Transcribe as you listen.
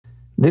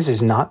This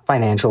is not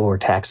financial or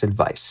tax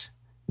advice.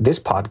 This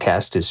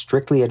podcast is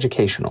strictly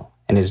educational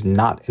and is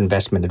not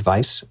investment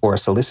advice or a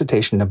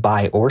solicitation to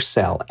buy or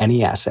sell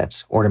any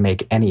assets or to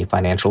make any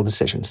financial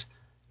decisions.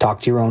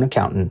 Talk to your own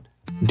accountant.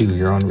 Do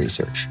your own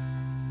research.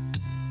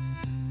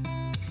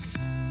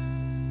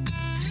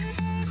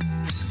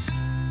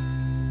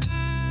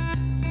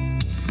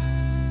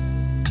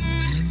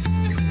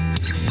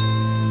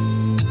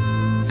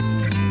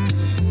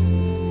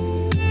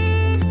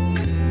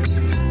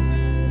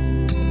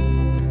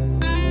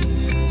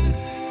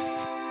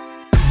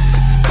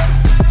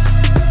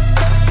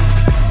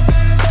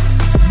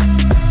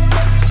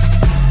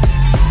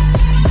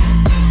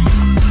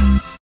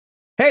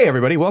 Hey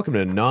everybody, welcome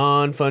to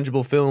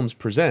Non-Fungible Films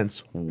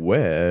presents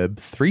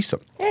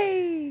Web3Some.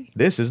 Hey!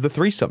 This is the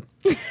threesome.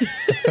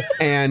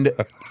 And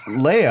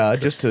Leah,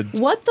 just to...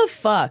 What the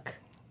fuck?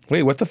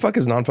 Wait, what the fuck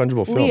is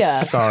non-fungible film?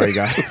 Leah. Sorry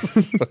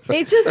guys.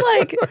 It's just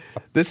like,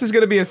 This is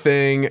going to be a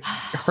thing.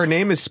 Her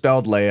name is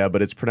spelled Leah,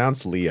 but it's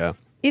pronounced Leah.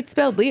 it's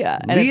spelled Leah.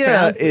 And it's Leah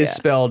pronounced is Leah.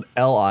 spelled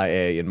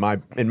L-I-A in my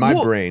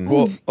brain.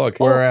 Well, okay.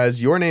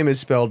 Whereas your name is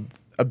spelled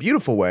a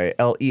beautiful way,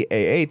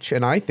 L-E-A-H,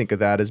 and I think of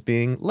that as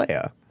being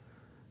Leah.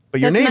 But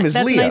your That's name ni- is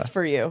that's Leah. nice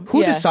for you. Who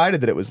Yeah. decided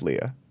that it was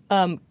Leah?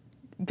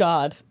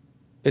 God.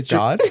 It's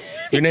God?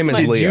 Your name is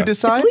Did Leah. you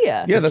decide? It's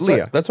Leah. Yeah, It's that's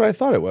Leah. that's what I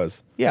thought it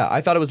was. Yeah,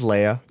 I thought it was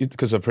Leia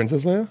Because of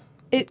Princess Leia?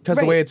 because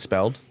the way it's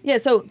spelled. Yeah,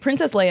 so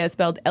Princess Leia is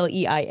spelled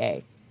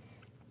L-E-I-A.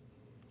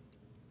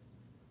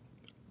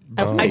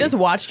 I just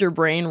watched your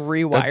brain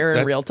rewire in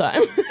That's- real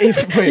time.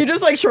 Wait. You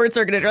just like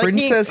short-circuited. You're like,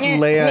 Princess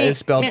Leia is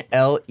spelled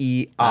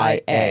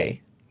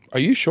L-E-I-A. Are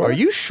you sure? Are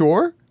you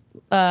sure?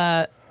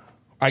 I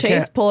Chase,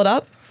 can't. pull it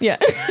up. Yeah.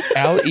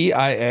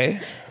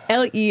 L-E-I-A?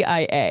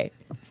 L-E-I-A.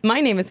 My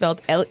name is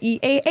spelled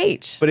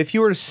L-E-A-H. But if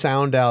you were to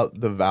sound out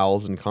the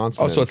vowels and Oh,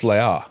 consonants. so it's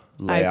Leia.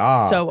 Leia.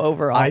 I'm so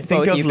over all I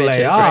think both of you bitches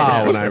Leia right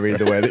now. when I read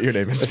the way that your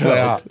name is It's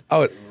spelled. Leia.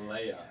 Oh,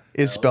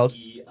 Is spelled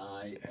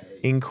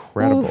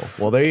incredible.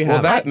 Well, there you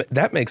well, have it.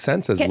 that makes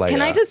sense as Leia.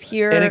 Can I just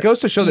hear? And it goes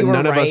to show that you were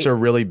none of us right? are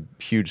really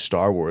huge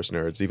Star Wars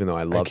nerds, even though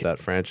I love that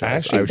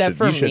franchise. actually- Except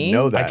for you should me?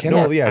 know I that. can't.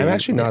 No, yeah, I'm you-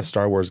 actually not a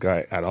Star Wars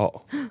guy at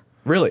all.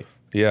 Really.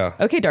 Yeah.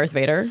 Okay, Darth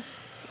Vader.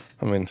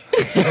 I mean,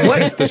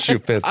 if the shoe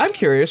fits. I'm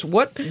curious,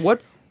 what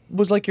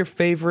was like your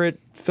favorite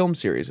film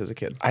series as a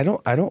kid? I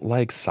don't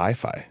like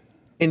sci-fi.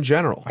 In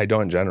general. I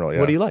don't in general, yeah.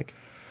 What do you like?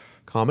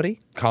 Comedy?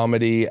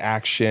 Comedy,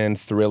 action,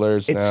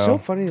 thrillers. It's now. so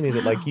funny to me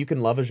that like you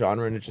can love a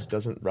genre and it just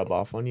doesn't rub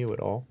off on you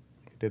at all.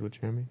 You did with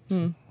Jeremy.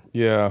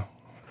 Yeah.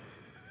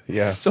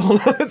 Yeah. So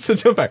hold on. So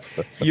jump back.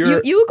 You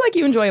look like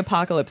you enjoy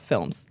apocalypse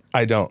films.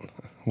 I don't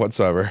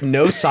whatsoever.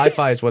 No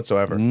sci-fis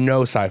whatsoever.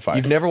 No sci-fi.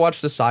 You've never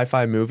watched a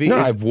sci-fi movie? No,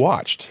 Is- I've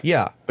watched.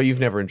 Yeah, but you've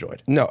never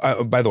enjoyed. No,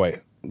 by the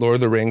way, Lord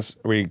of the Rings,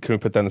 can we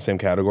put that in the same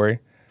category?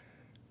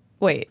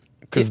 Wait.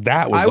 Because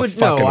that was I the would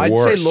fucking no. I'd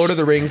worst. say Lord of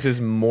the Rings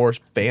is more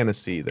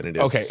fantasy than it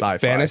is Okay, sci-fi.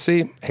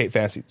 fantasy, hate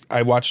fantasy.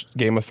 I watched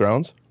Game of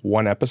Thrones,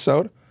 one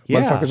episode.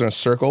 Yeah. Motherfuckers in a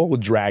circle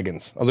with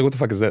dragons. I was like, what the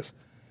fuck is this?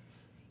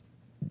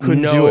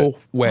 Couldn't no do it.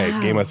 way,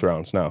 Game of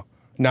Thrones, no.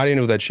 Not even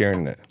with Ed Sheeran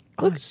in it.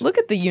 Look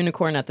at the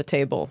unicorn at the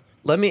table.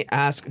 Let me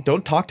ask.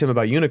 Don't talk to him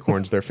about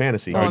unicorns. They're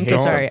fantasy. Oh, I'm so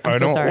Don't- sorry. I'm I so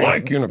don't sorry.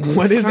 like unicorns.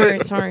 What is sorry,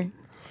 it? sorry.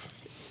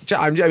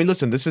 I mean,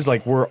 listen. This is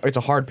like it's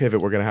a hard pivot.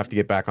 We're gonna have to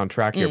get back on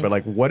track here. But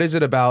like, what is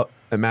it about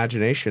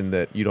imagination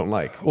that you don't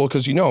like? Well,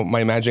 because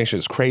my imagination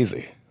is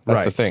crazy. That's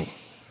Right. the thing.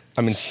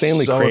 I'm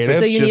insanely So creative. if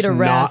So it's you need just a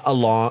not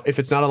rest. if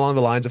it's not along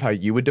the lines of how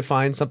you would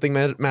define something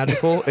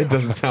magical, it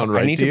doesn't sound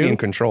right I need to you. be in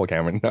control,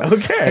 Cameron. No.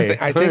 Okay.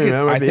 I think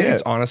That might be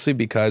it's it. honestly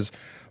because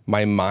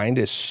my mind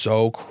is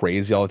so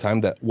crazy all the time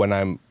that when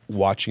I'm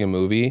watching a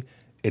movie,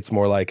 it's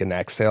more like an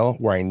exhale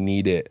where I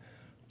need it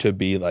to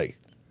be like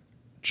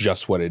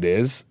just what it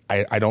is.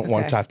 I don't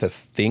want Okay. to have to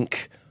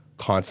think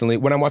constantly.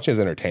 When I'm watching it as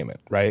entertainment,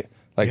 right?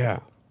 Like,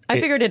 Yeah.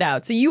 I figured it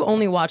out. So you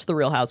only watch The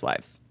Real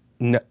Housewives.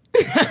 no,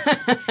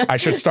 I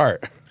should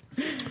start.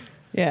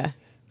 Yeah.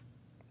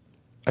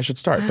 I should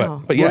start.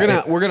 Wow. But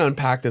yeah, We're gonna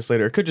unpack this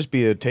later. It could just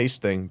be a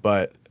taste thing,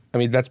 but I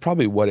mean, that's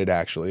probably what it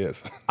actually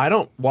is. I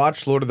don't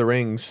watch Lord of the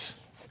Rings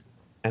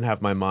and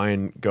have my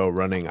mind go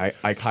running.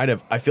 I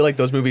feel like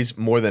those movies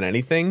more than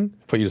anything.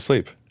 Put you to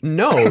sleep.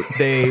 No,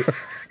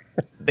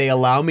 they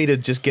allow me to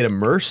just get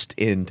immersed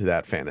into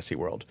that fantasy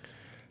world.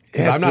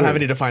 Because Yeah, I'm not absolutely. having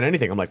to define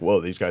anything. I'm like,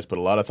 whoa, these guys put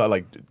a lot of thought.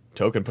 Like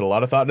Token put a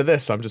lot of thought into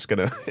this. I'm just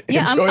gonna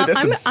Yeah, enjoy this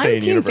I'm insane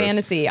team universe.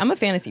 fantasy. I'm a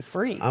fantasy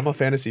freak. I'm a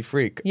fantasy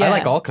freak. I Yeah.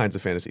 like all kinds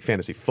of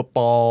fantasy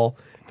football,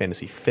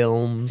 fantasy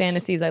films,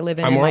 Fantasies I live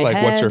in. I'm in more my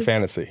like, what's your head.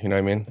 fantasy? You know what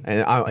I mean?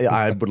 And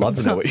I would love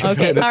to know what your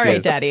Okay, fantasy all right,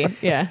 is. Daddy.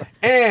 Yeah.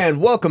 And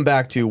welcome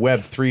back to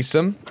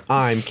Web3Some.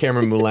 I'm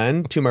Cameron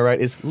Moulène. To my right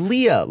is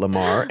Leah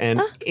Lamarr,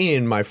 and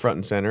in my front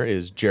and center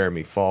is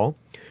Jeremy Fall.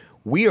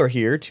 We are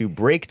here to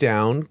break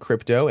down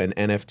crypto and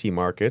NFT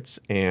markets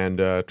and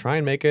try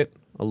and make it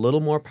a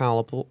little more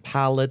palatable,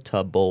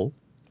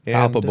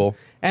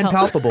 and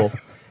Palpable.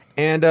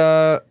 and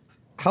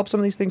help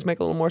some of these things make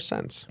a little more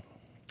sense.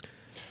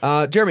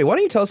 Jeremy, why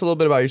don't you tell us a little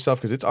bit about yourself?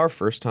 Because it's our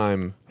first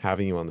time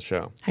having you on the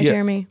show. Hi, Yeah.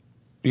 Jeremy.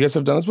 You guys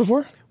have done this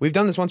before? We've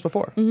done this once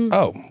before.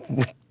 Oh,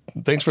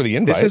 Thanks for the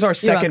invite. This is our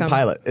second welcome.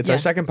 pilot. It's Yeah. our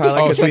second pilot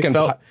Oh, because we second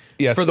felt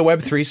yes. for the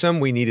Web3Some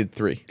we needed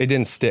 3. It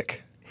didn't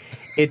stick.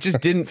 It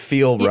just didn't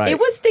feel right. It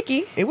was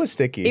sticky. It was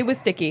sticky. It was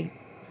sticky,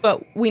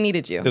 but we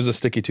needed you. It was a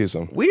sticky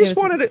twosome. We just It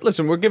was- wanted it.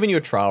 Listen, we're giving you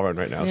a trial run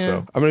right now, Yeah.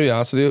 so I'm going to be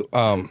honest with you.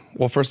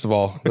 Well, first of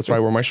all, that's why I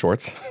wear my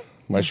shorts.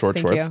 My short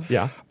Thank shorts.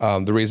 you. yeah.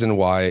 The reason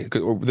why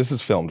this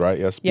is filmed, right?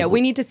 Yes. Yeah, people-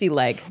 we need to see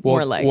leg,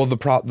 more leg. Well,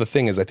 the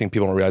thing is, I think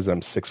people don't realize that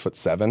I'm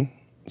 6'7".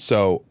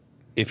 So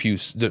if you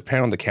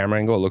depend on the camera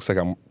angle, it looks like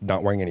I'm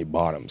not wearing any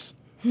bottoms.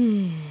 Do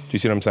you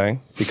see what I'm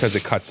saying? Because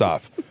it cuts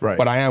off. Right.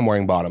 But I am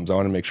wearing bottoms. I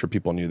want to make sure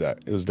people knew that.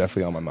 It was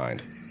definitely on my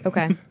mind.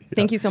 Okay.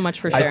 Thank you so much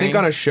for sharing. I think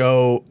on a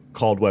show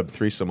called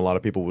Web3Some, a lot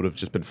of people would have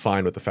just been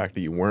fine with the fact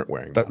that you weren't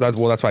wearing. That's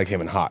why I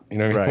came in hot. You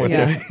know what I mean? Right. With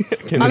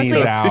Yeah. the Honestly,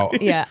 knees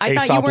out. Yeah, I thought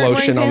you Aesop weren't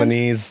lotion wearing on the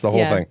pants. knees, the whole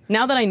Yeah. thing.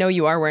 Now that I know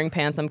you are wearing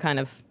pants, I'm kind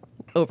of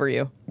over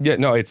you. Yeah,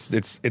 no,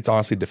 it's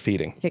honestly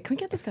defeating. Yeah, can we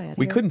get this guy out of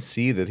We here? couldn't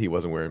see that he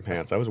wasn't wearing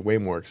pants. I was way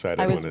more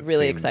excited. I was when it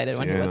really seemed- excited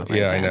when he yeah. wasn't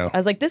wearing Yeah, I pants. know. I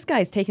was like, this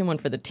guy's taking one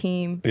for the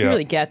team. He Yeah.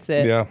 really gets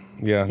it. Yeah.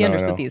 He no, I know.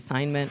 understood the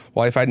assignment.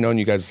 Well, if I'd known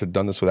you guys had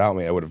done this without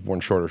me, I would have worn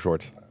shorter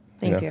shorts.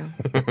 Thank know?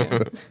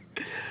 you.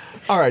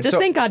 All right, Just so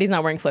thank God he's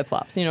not wearing flip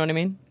flops. You know what I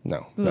mean?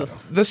 No. Ugh.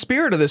 the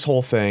spirit of this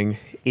whole thing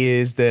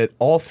is that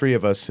all 3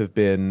 of us have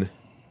been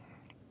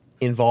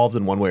involved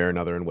in one way or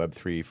another in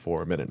Web3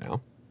 for a minute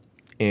now.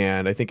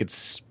 And I think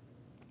it's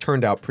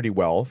turned out pretty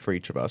well for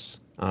each of us.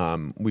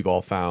 We've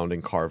all found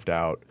and carved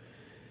out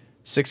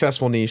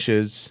successful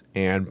niches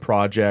and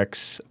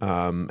projects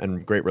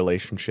and great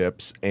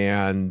relationships.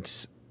 And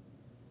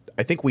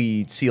I think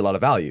we see a lot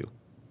of value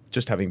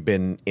just having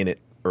been in it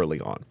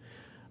early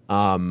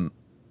on.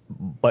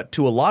 But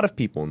to a lot of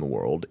people in the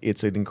world,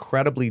 it's an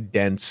incredibly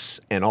dense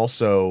and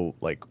also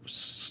like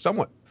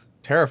somewhat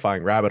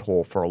terrifying rabbit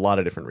hole for a lot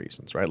of different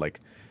reasons, right? Like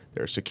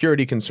there are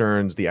security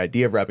concerns. The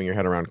idea of wrapping your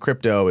head around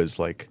crypto is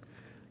like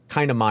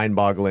kind of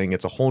mind-boggling.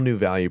 It's a whole new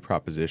value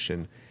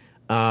proposition.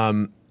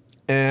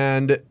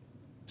 And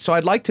so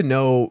I'd like to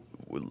know,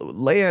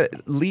 Leah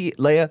and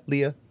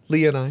I,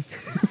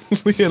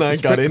 Leah and I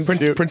got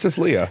into Princess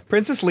Leah.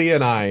 Princess Leah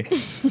and I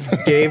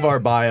gave our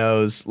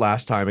bios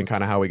last time and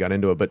kind of how we got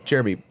into it. But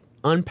Jeremy,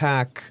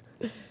 unpack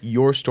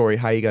your story,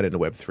 how you got into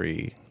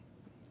Web3,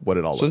 what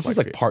it all So looks this is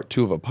like. like part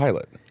 2 of a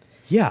pilot.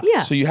 Yeah.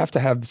 Yeah. So you have to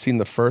have seen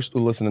the first.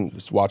 Listen and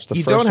just watch the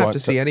You first one. don't have to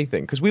see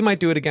anything because we might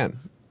do it again.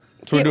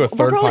 So we do a We're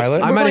third probably-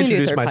 pilot. I We're might going to do a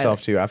introduce third myself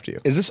pilot. to you after you.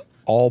 Is this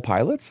all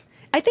pilots?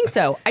 I think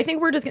so. I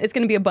think it's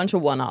going to be a bunch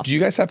of one-offs. Do you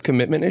guys have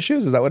commitment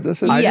issues? Is that what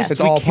this is? Yes.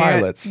 It's We all can't-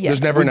 pilots. yes.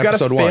 There's never We've an got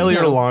episode a failure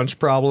No. to launch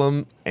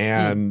problem,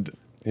 and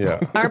one. Yeah.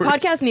 Our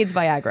podcast needs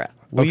Viagra.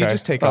 will you Okay.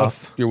 just take Oh,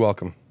 off? You're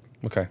welcome.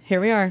 Okay. Here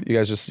we are. You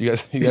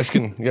guys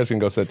can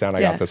go sit down.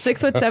 I Yeah, got this.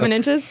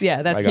 6'7"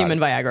 Yeah, that's I got human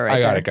it. Viagra right I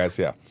got there. it, guys.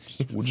 Yeah.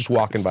 We're just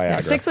walking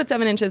Viagra.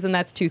 6'7", and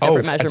that's 2 Oh,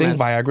 separate I measurements.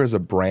 think Viagra is a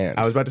brand.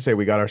 I was about to say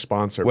we got our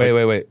sponsor.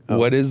 Wait. but-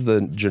 What is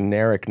the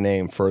generic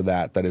name for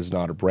that is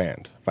not a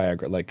brand?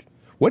 Viagra. Like,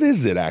 what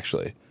is it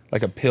actually?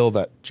 Like a pill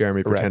that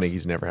Jeremy erects? pretending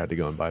he's never had to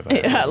go and buy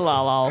Viagra. Yeah,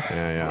 lol.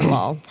 Yeah, yeah.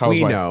 Lol.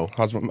 We know.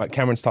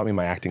 Cameron's taught me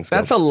my acting skills.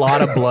 That's a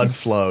lot of blood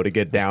flow to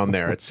get down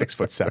there at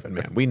 6'7",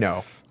 man. We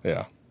know.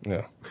 Yeah.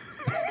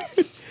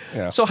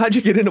 So how'd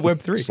you get into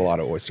Web3? It's a lot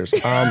of oysters.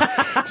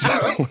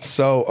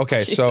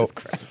 Okay. Jesus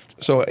Christ.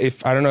 So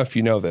if I don't know if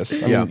you know this.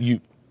 I Yeah.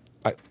 mean,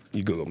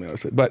 you Googled me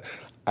obviously, but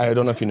I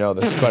don't know if you know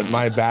this. But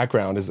my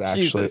background is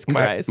actually Jesus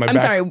Christ. my I'm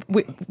sorry.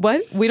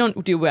 What? We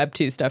don't do Web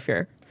 2 stuff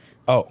here.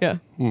 Oh, Yeah.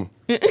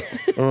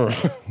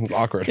 it's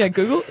awkward. Yeah,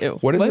 Google. Ew.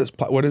 What is this?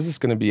 What is this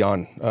going to be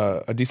on?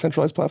 A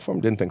decentralized platform?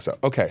 Didn't think so.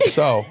 Okay,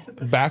 so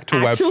back to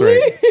Actually?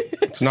 Web3.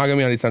 It's not going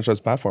to be on a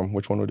decentralized platform.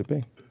 Which one would it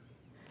be?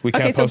 We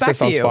can't Okay, so post back this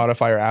to on you.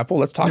 Spotify or Apple.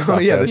 Let's talk Oh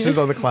about yeah, this. this is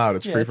on the cloud.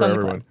 It's Yeah, free it's for on the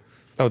everyone.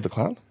 Oh, the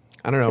cloud?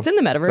 I don't know. It's in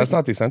the metaverse. That's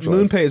not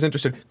decentralized. Moonpay is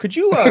interested. Could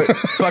you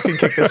fucking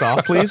kick this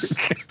off, please?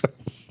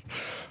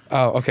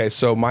 Oh, okay.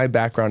 So my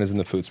background is in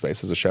the food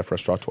space as a chef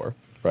restaurateur,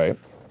 right?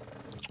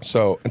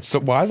 So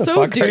why the so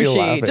fuck are you douchey.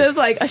 laughing? Just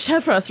like a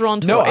chef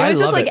restaurateur. No, it I was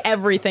just love like it.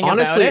 everything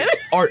Honestly, about it.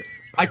 Art.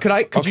 Could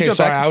Okay, you jump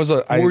sorry,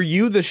 back? Were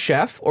you the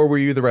chef or were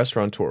you the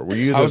restaurateur? Were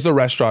you? I was the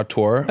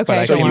restaurateur, but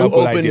I so came you up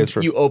with opened ideas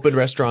for you opened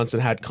restaurants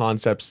and had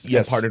concepts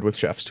Yes. and partnered with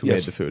chefs who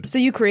Yes. made the food. So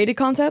you created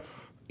concepts?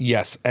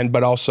 yes,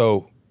 but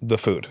also the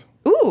food.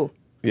 Ooh.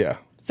 Yeah.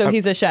 So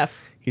he's a chef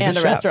He's and a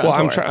a, chef. restaurateur.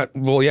 Well, I'm trying.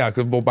 Well, yeah.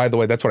 By the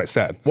way, that's what I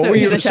said. What So were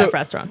he's you- a chef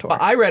restaurateur.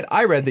 I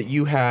read that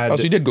you had. Oh,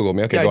 so you did Google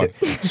me? Okay, Yeah, go I on.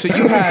 did. So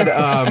you had.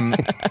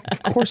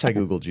 Of course, I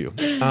googled you.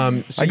 So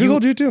I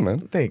googled you too, man.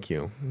 Thank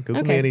you.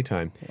 Google me Okay.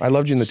 anytime. I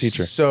loved you in the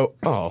teacher. So,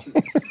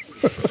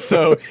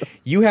 so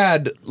you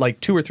had like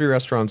 2 or 3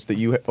 restaurants that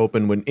you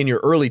opened when in your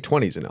early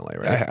 20s in LA,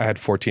 right? I had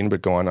 14,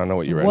 but go on. I don't know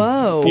what you read.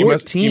 Whoa. You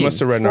 14. must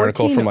have read an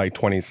article 14. from like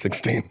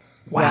 2016.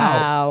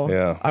 Wow.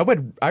 Yeah. I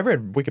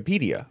read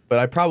Wikipedia, but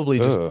I probably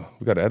just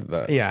We got to edit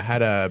that.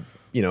 had a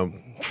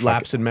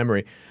lapse in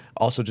memory.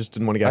 Also, just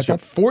didn't want to gas you I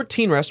up.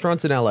 14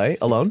 restaurants in LA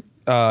alone.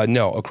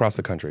 No, across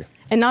the country.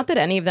 And not that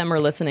any of them are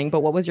listening,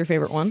 but what was your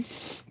favorite one?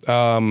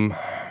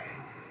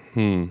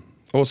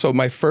 Well, so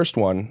my first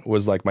one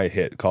was like my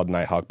hit called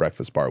Nighthawk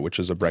Breakfast Bar, which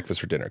is a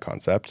breakfast for dinner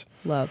concept.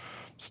 Love.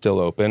 Still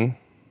open.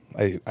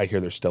 I hear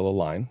there's still a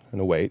line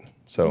and a wait,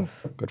 so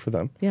good for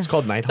them. Yeah. It's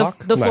called Nighthawk.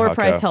 The floor Nighthawk,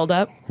 price yeah. held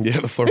up. Yeah,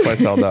 the floor price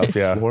held up.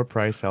 Yeah, Floor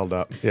price held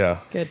up. yeah.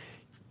 Good.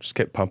 Just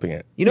kept pumping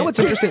it. You know what's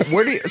interesting?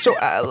 Where do you, so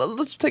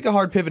let's take a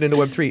hard pivot into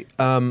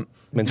Web3.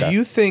 Minta.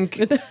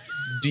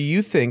 Do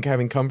you think,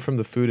 having come from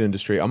the food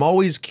industry, I'm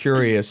always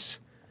curious,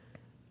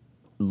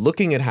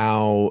 looking at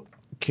how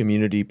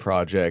community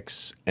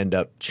projects end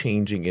up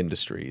changing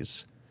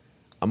industries.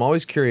 I'm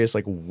always curious,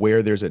 like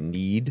where there's a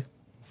need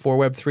for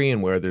Web3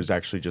 and where there's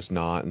actually just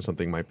not, and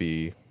something might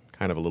be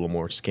kind of a little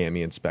more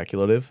scammy and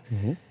speculative.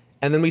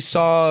 And then we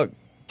saw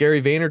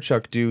Gary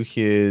Vaynerchuk do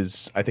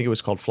his, I think it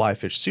was called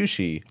Flyfish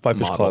Sushi.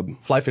 Flyfish Club.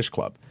 Flyfish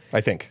Club.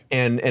 I think.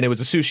 And it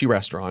was a sushi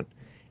restaurant.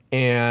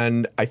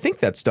 And I think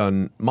that's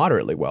done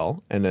moderately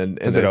well. And then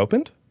Has it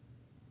opened?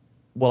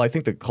 Well, I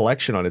think the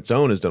collection on its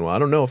own has done well. I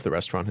don't know if the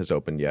restaurant has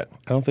opened yet.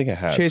 I don't think it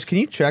has. Chase, can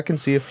you check and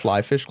see if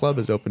Flyfish Club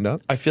has opened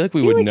up? I feel like we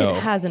I feel would like know.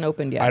 it hasn't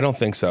opened yet. I don't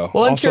think so.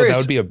 Well, I'm also, curious.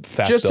 that would be a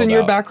fast just in your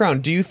build-out.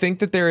 background, do you think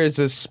that there is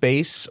a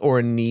space or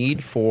a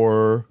need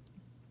for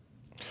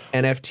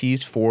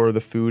NFTs for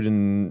the food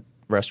and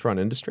restaurant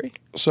industry?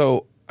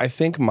 So I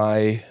think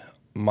my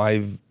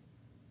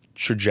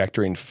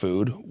trajectory in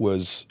food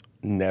was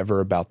never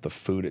about the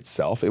food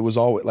itself. It was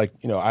always like,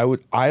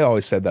 I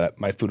always said that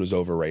my food was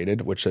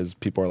overrated, which is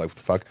people are like, what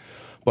the fuck?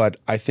 But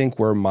I think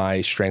where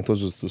my strength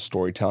was the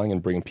storytelling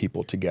and bringing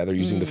people together,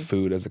 using the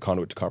food as a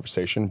conduit to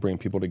conversation, bringing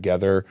people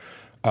together,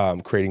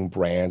 creating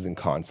brands and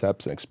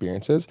concepts and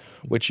experiences,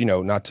 which,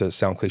 not to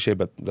sound cliche,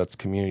 but that's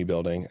community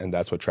building. And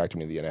that's what attracted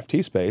me to the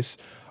NFT space.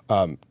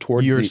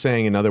 You're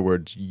saying, in other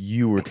words,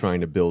 you were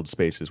trying to build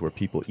spaces where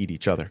people eat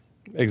each other.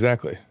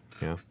 Exactly.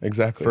 Yeah.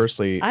 Exactly.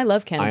 Firstly, I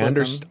love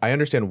cannibalism. I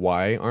understand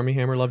why Armie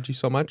Hammer loved you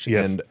so much,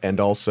 Yes. and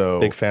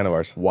also Big fan of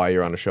ours. why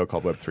you're on a show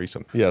called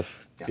Web3Some. Yes.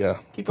 Yeah.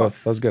 Keep that, going.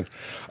 that was good.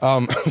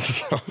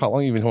 So how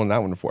long have you been holding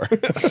that one for?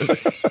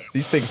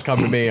 These things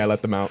come to me, I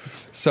let them out.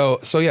 So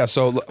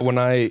when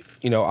I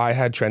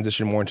had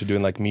transitioned more into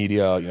doing like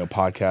media,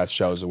 podcast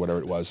shows or whatever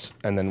it was.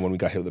 And then when we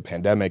got hit with the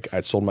pandemic,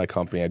 I sold my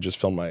company. I just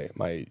filmed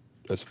my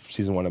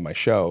season 1 of my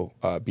show,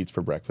 Beats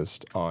for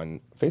Breakfast,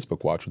 on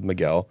Facebook Watch with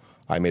Miguel.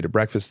 I made a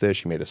breakfast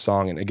dish, he made a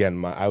song. And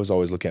again, I was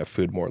always looking at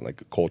food more in like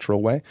a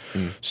cultural way.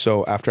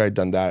 So after I'd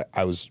done that,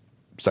 I was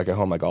stuck at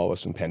home like all of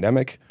us in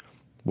pandemic,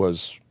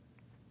 was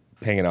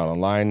hanging out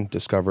online,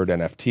 discovered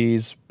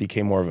NFTs,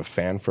 became more of a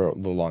fan for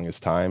the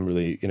longest time,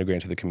 really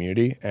integrated into the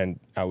community. And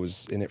I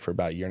was in it for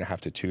about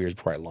 1.5 to 2 years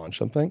before I launched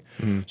something.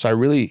 So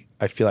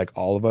I feel like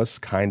all of us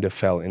kind of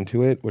fell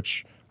into it,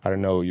 which I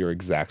don't know your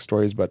exact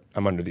stories, but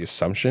I'm under the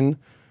assumption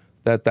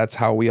that that's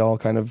how we all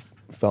kind of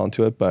fell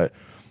into it. But,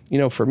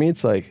 for me,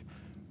 it's like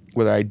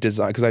whether I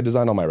design, because I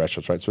designed all my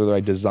restaurants, right? So whether I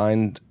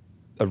designed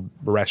a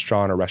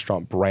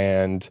restaurant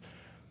brand,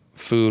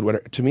 food,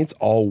 whatever, to me, it's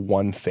all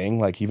one thing.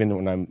 Like even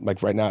when I'm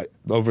like right now,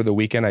 over the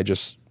weekend, I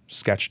just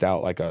sketched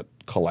out like a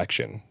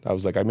collection. I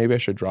was like, maybe I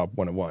should drop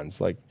one of ones,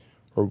 like,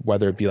 or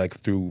whether it be like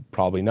through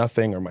Probably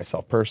Nothing or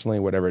myself personally,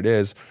 whatever it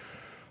is.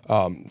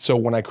 So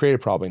when I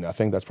created Probably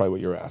Nothing, that's probably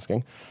what you were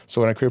asking. So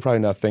when I created Probably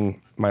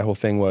Nothing, my whole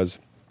thing was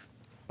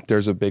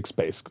there's a big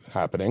space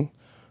happening.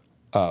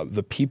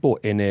 The people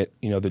in it,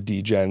 the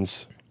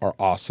degens are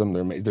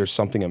awesome. There's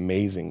something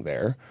amazing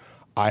there.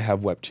 I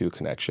have Web2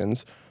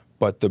 connections,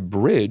 but the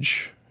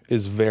bridge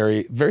is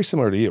very, very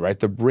similar to you, right?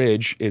 The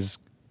bridge is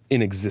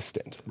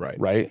inexistent,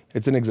 right?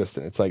 It's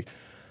inexistent. It's like,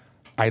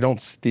 I don't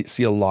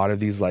see a lot of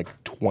these like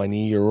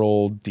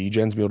 20-year-old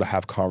degens be able to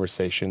have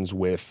conversations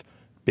with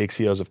big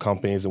CEOs of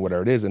companies and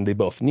whatever it is, and they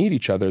both need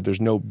each other.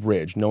 There's no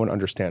bridge. No one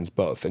understands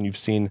both. And you've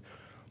seen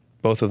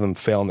both of them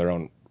fail in their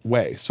own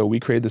way. So we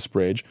created this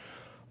bridge.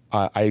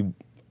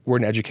 We're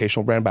an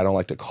educational brand, but I don't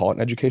like to call it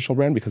an educational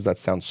brand because that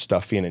sounds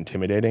stuffy and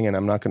intimidating. And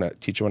I'm not going to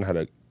teach anyone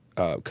how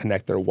to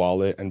connect their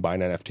wallet and buy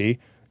an NFT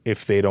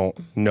if they don't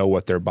know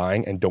what they're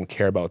buying and don't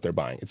care about what they're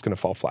buying. It's going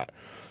to fall flat.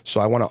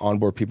 So I want to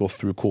onboard people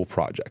through cool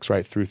projects,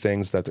 right? Through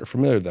things that they're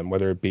familiar to them,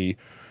 whether it be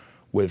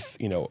with,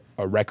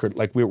 a record,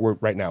 like we're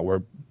right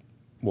now,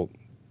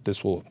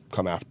 this will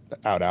come out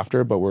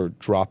after, but we're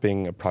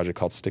dropping a project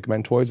called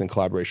Stickman Toys in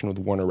collaboration with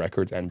Warner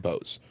Records and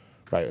Bose,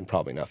 right? And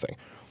Probably Nothing.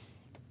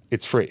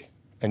 It's free,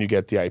 and you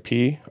get the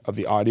IP of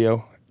the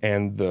audio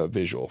and the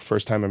visual.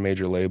 First time a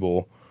major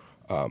label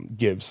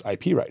gives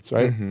IP rights,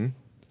 right? Mm-hmm.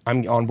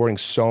 I'm onboarding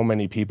so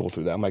many people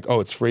through that. I'm like,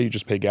 it's free, you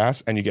just pay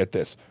gas, and you get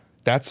this.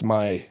 That's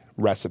my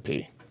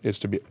recipe, is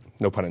to be,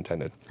 no pun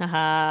intended.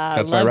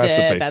 That's my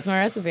recipe. That's my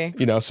recipe.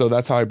 So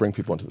that's how I bring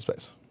people into the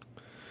space.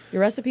 Your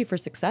recipe for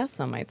success,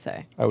 some might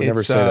say. I would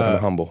never say that. I'm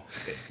humble.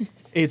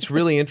 It's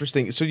really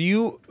interesting. So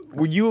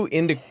were you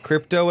into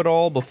crypto at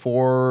all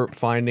before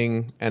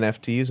finding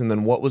NFTs? And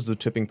then what was the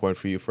tipping point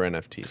for you for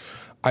NFTs?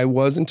 I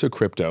was into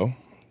crypto,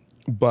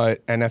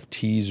 but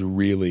NFTs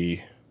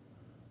really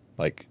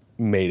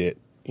made it,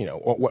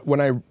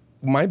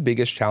 my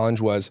biggest challenge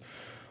was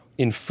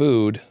in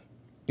food.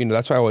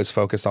 That's why I always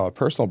focused on a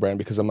personal brand,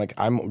 because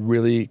I'm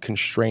really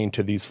constrained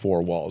to these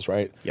four walls,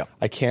 right? Yeah.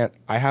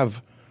 I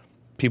have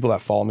people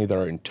that follow me that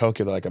are in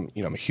Tokyo. They're like, I'm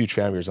a huge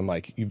fan of yours. I'm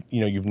like,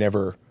 you've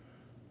never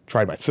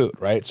tried my food,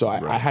 right? So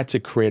I had to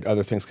create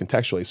other things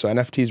contextually. So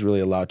NFTs really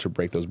allowed to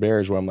break those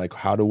barriers where I'm like,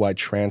 how do I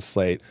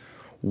translate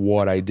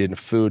what I did in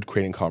food,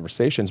 creating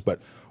conversations, but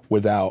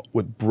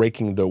with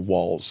breaking the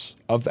walls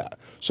of that.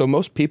 So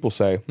most people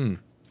say,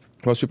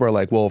 most people are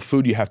like, well,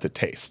 food you have to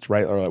taste,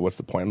 right? Or like, what's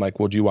the point? I'm like,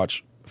 well, do you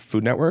watch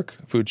Food Network,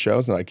 food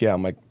shows? And they're like, yeah.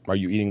 I'm like, are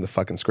you eating the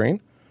fucking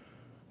screen?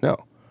 No.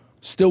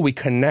 Still, we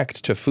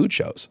connect to food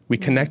shows. We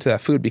connect to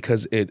that food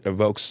because it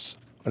evokes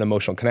an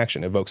emotional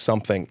connection, evokes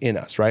something in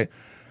us, right?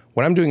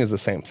 What I'm doing is the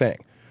same thing.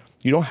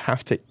 You don't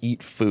have to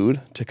eat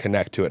food to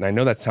connect to it. And I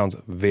know that sounds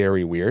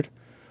very weird,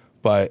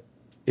 but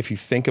if you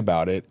think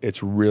about it,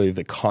 it's really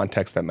the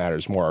context that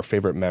matters more. Our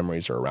favorite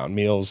memories are around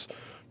meals.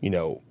 You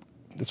know,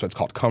 that's why it's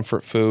called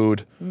comfort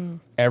food.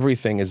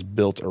 Everything is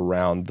built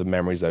around the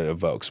memories that it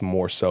evokes,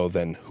 more so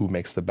than who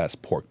makes the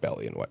best pork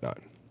belly and whatnot.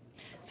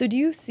 So do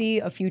you see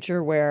a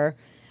future where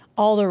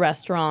all the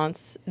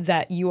restaurants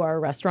that you are a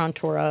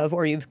restaurateur of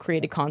or you've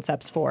created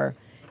concepts for,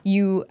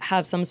 you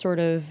have some sort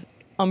of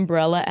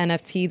umbrella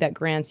NFT that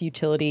grants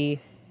utility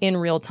in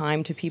real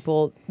time to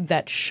people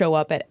that show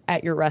up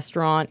at your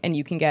restaurant, and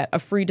you can get a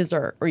free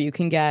dessert, or you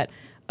can get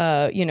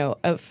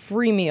a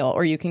free meal,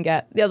 or you can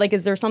get, like,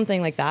 is there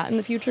something like that in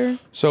the future?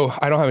 So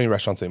I don't have any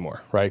restaurants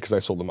anymore, right? Because I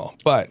sold them all.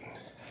 But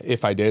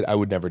if I did, I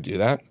would never do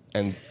that.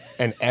 And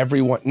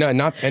everyone,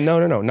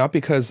 not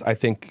because I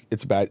think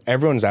it's bad.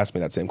 Everyone's asked me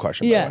that same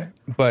question, by the way.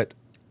 But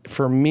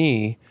for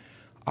me,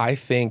 I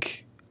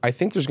think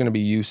there's going to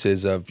be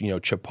uses of,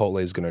 Chipotle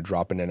is going to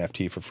drop an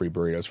NFT for free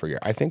burritos for a year.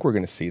 I think we're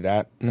going to see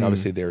that. And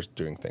obviously they're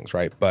doing things,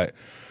 right? But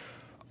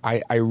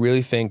I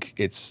really think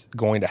it's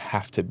going to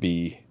have to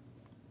be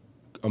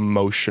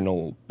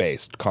emotional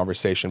based,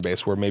 conversation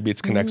based, where maybe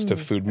it connects to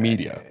food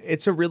media.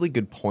 It's a really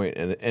good point,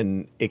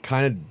 and it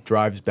kind of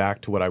drives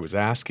back to what I was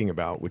asking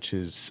about, which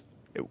is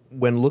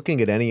when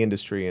looking at any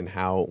industry and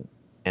how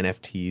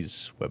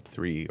NFTs,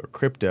 Web3, or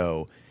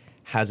crypto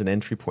has an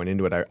entry point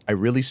into it, I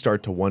really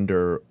start to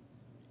wonder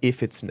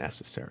if it's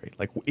necessary.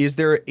 Like, is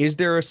there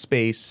a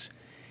space,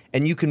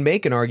 and you can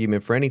make an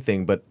argument for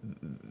anything, but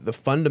the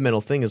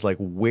fundamental thing is, like,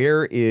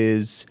 where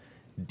is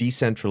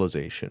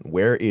decentralization?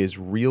 Where is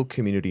real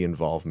community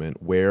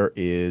involvement? Where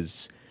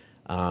is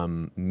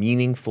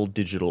meaningful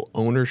digital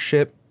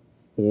ownership,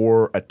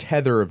 or a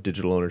tether of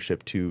digital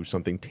ownership to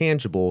something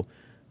tangible,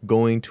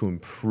 going to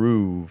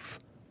improve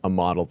a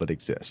model that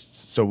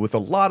exists? So with a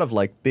lot of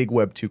like big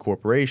Web2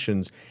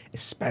 corporations,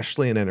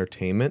 especially in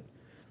entertainment,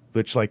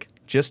 which like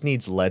just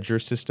needs ledger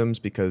systems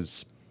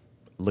because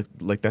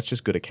like that's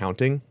just good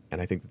accounting.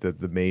 And I think that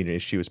the main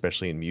issue,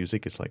 especially in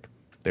music, is like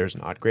there's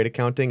not great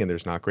accounting and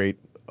there's not great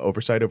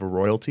oversight over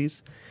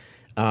royalties.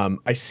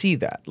 I see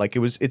that. Like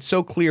it's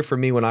so clear for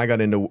me when I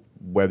got into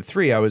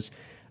Web3.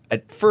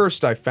 At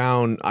first I've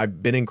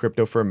been in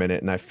crypto for a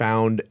minute, and I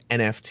found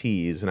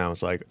NFTs, and I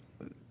was like,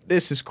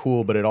 this is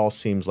cool, but it all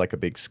seems like a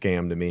big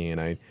scam to me. And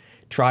I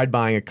tried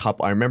buying a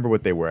couple. I remember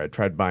what they were. I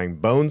tried buying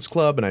Bones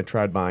Club, and I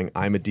tried buying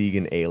I'm a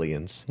Deegan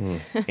Aliens.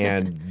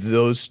 And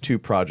those two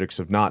projects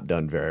have not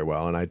done very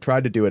well. And I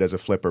tried to do it as a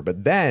flipper,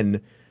 but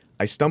then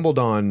I stumbled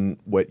on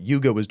what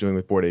Yuga was doing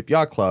with Bored Ape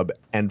Yacht Club,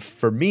 and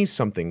for me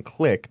something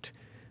clicked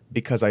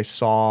because I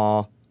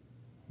saw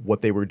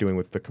what they were doing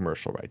with the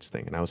commercial rights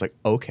thing. And I was like,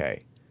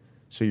 okay,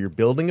 so you're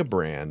building a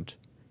brand,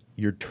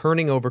 you're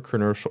turning over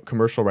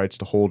commercial rights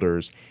to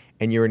holders,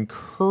 and you're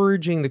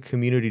encouraging the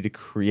community to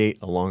create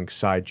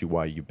alongside you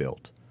while you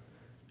build.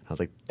 I was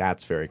like,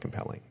 that's very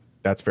compelling.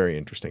 That's very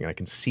interesting. And I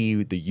can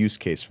see the use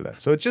case for that.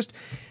 So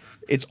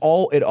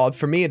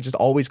for me, it just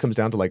always comes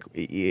down to, like,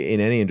 in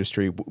any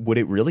industry, would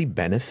it really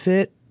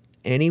benefit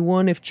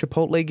anyone if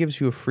Chipotle gives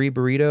you a free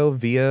burrito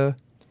via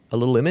a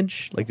little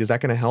image? Like, is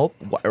that going to help?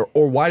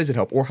 Or why does it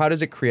help? Or how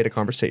does it create a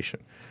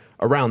conversation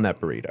around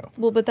that burrito?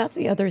 Well, but that's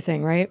the other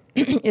thing, right?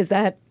 Is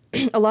that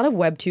a lot of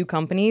Web2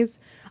 companies,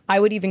 I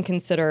would even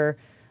consider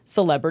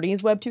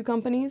celebrities Web2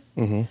 companies,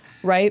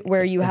 right?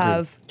 Where you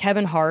have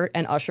Kevin Hart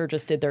and Usher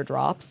just did their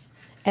drops,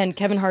 and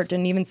Kevin Hart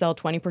didn't even sell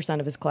 20%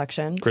 of his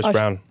collection. Chris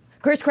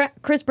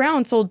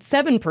Brown sold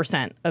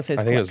 7% of his collection.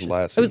 I think it was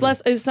less. It was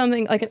less. It was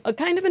something like a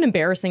kind of an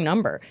embarrassing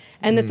number.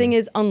 And the thing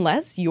is,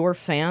 unless your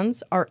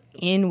fans are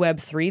in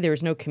Web3,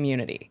 there's no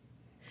community.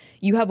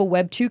 You have a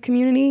Web2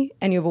 community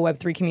and you have a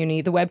Web3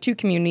 community. The Web2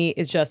 community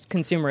is just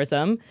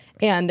consumerism,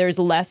 and there's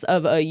less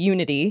of a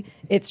unity.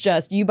 It's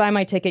just, you buy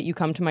my ticket, you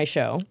come to my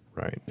show.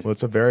 Right. Well,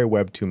 it's a very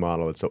Web2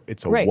 model.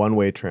 It's a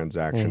one-way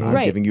transaction.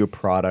 I'm giving you a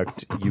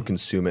product, you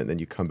consume it, and then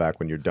you come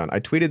back when you're done. I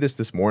tweeted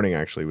this morning,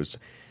 actually. It was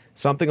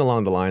something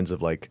along the lines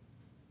of, like,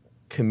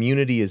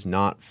 community is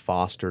not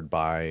fostered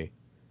by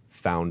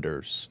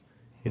founders.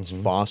 It's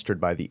fostered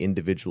by the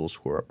individuals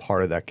who are a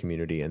part of that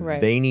community, and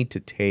they need to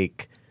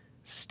take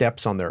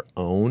steps on their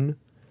own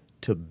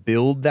to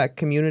build that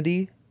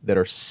community that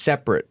are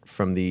separate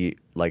from the,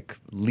 like,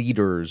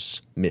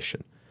 leader's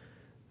mission.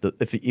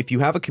 If you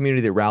have a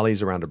community that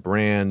rallies around a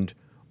brand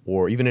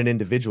or even an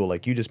individual,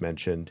 like you just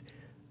mentioned,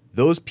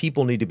 those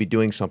people need to be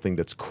doing something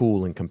that's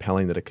cool and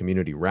compelling that a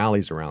community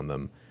rallies around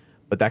them.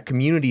 But that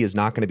community is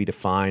not going to be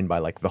defined by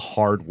like the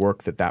hard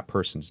work that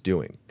person's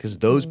doing, because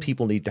those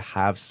people need to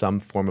have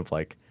some form of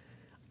like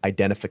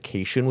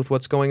identification with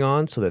what's going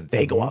on so that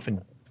they go off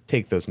and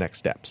take those next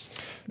steps.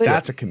 But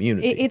that's a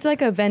community. It's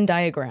like a Venn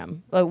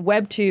diagram.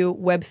 Web 2,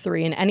 Web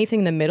 3, and anything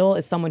in the middle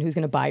is someone who's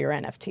going to buy your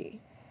NFT.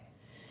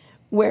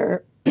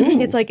 Where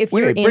it's like if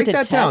you're into break that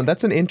tech, down.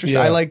 That's an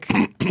interesting. Yeah. I like.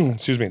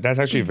 Excuse me. That's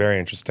actually very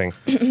interesting.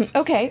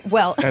 Okay,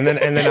 well. And then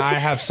I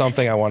have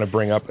something I want to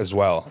bring up as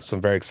well. So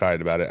I'm very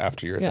excited about it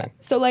after your thing.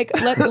 So like,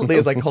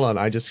 Leah's like, hold on.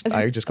 I just got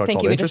Thank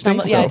called you. interesting.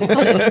 I just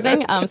called it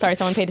interesting. Sorry,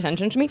 someone paid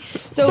attention to me.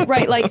 So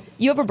right, like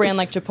you have a brand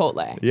like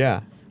Chipotle.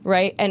 Yeah.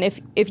 Right, and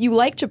if you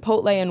like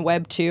Chipotle in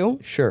Web 2,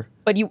 Sure.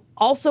 but you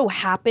also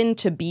happen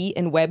to be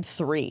in Web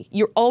 3.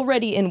 You're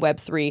already in Web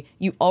 3.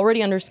 You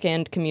already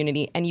understand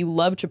community, and you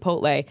love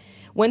Chipotle.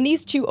 When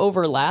these two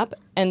overlap,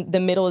 and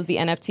the middle is the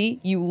NFT,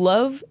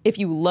 if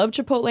you love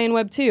Chipotle in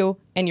Web 2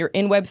 and you're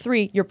in Web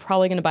 3, you're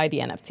probably going to buy the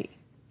NFT.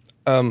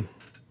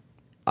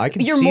 I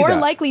can. You're see more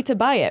that. likely to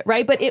buy it,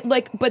 right?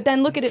 But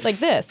then look at it like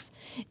this: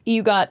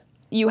 you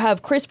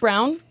have Chris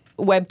Brown,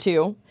 Web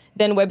 2.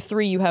 Then Web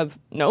 3, you have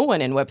no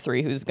one in Web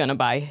 3 who's going to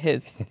buy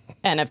his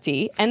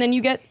NFT, and then you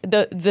get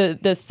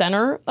the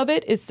center of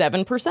it is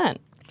 7%.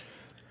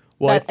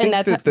 Well, and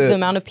that's the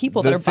amount of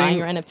people that are buying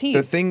your NFT.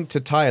 The thing to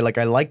tie, like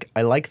I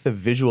like the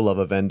visual of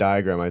a Venn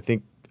diagram. I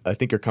think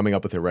you're coming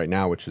up with it right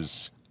now, which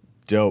is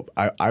dope.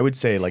 I would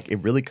say like it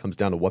really comes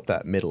down to what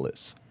that middle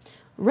is.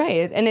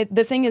 Right, and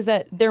the thing is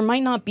that there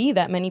might not be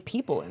that many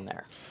people in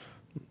there.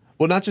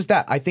 Well, not just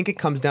that. I think it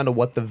comes down to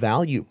what the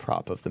value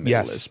prop of the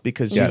middle is,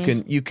 because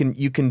you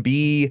can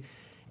be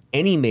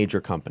any major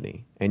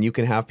company, and you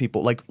can have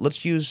people like,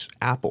 let's use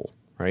Apple.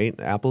 Right,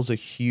 Apple's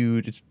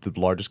it's the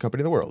largest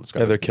company in the world. It's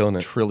got they're killing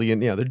it.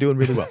 Trillion, they're doing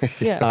really well.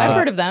 I've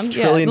heard of them. $1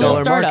 trillion little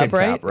startup,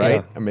 market cap, right?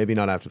 Yeah. Or maybe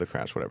not after the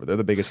crash, whatever. They're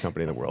the biggest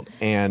company in the world,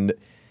 and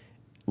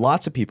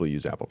lots of people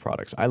use Apple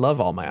products. I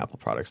love all my Apple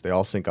products. They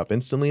all sync up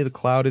instantly. The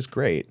cloud is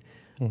great.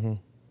 Mm-hmm.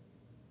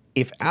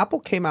 If Apple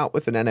came out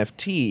with an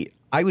NFT,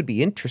 I would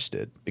be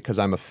interested because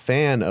I'm a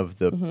fan of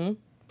the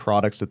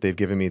products that they've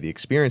given me, the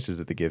experiences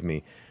that they give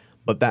me.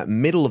 But that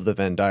middle of the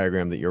Venn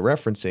diagram that you're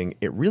referencing,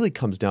 it really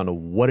comes down to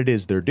what it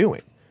is they're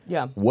doing.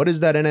 Yeah. What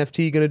is that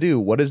NFT going to do?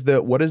 What is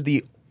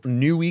the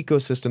new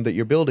ecosystem that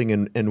you're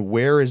building, and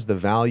where is the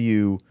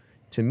value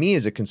to me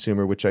as a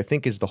consumer, which I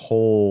think is the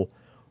whole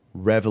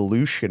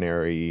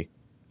revolutionary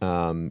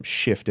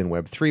shift in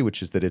Web3,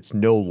 which is that it's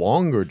no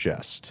longer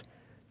just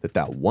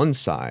that one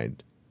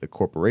side, the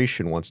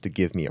corporation, wants to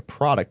give me a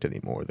product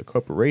anymore. The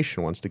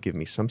corporation wants to give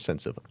me some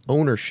sense of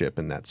ownership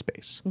in that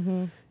space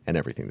and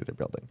everything that they're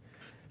building.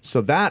 So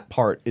that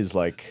part is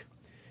like,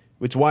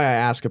 it's why I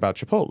ask about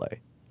Chipotle.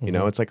 You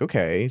know, it's like,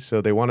 okay,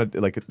 so they want to,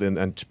 like,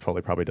 and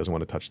Chipotle probably doesn't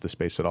want to touch the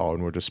space at all,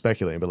 and we're just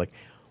speculating, but like,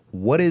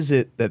 what is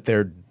it that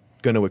they're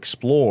going to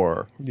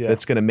explore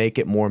that's going to make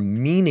it more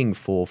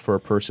meaningful for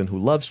a person who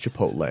loves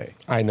Chipotle?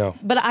 I know.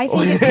 But I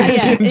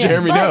think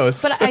Jeremy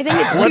knows. But I think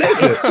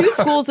it's two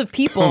schools of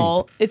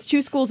people. It's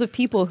two schools of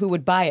people who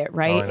would buy it,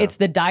 right? It's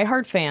the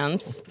diehard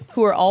fans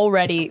who are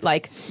already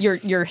like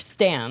your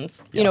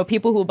stans. You know,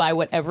 people who will buy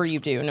whatever you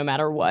do, no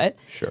matter what.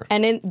 Sure.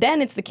 And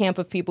then it's the camp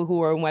of people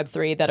who are in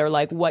Web3 that are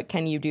like, what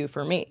can you do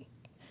for me?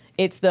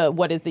 It's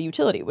what is the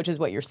utility, which is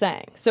what you're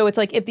saying. So it's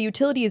like, if the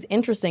utility is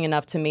interesting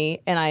enough to me,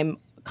 and I'm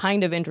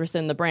kind of interested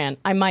in the brand,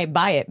 I might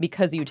buy it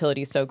because the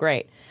utility is so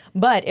great.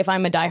 But if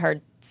I'm a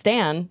diehard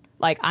stan,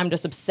 like I'm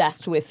just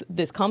obsessed with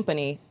this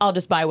company, I'll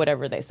just buy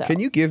whatever they sell. Can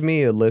you give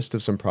me a list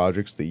of some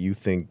projects that you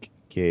think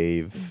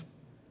gave,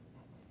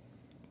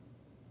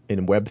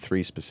 in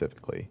Web3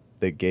 specifically,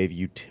 that gave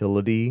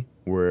utility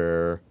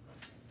where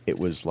it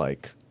was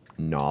like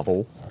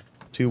novel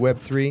to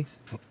Web3?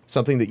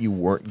 Something that you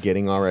weren't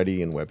getting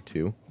already in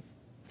Web2?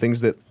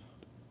 Things that,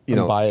 you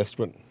know... biased,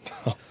 but...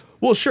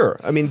 Well, sure.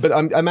 I mean, but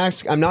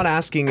I'm not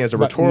asking as a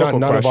rhetorical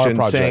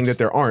question saying that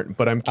there aren't,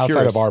 but I'm curious.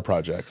 Outside of our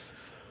projects.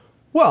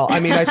 Well, I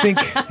mean, I think...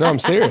 No, I'm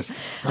serious.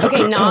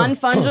 Okay,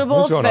 non-fungible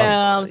What's going on?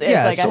 films. It's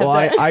Yes, like well,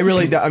 I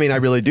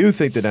really do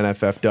think that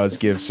NFF does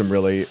give some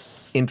really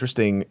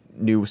interesting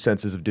new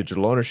senses of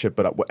digital ownership,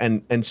 but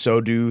and so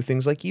do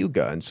things like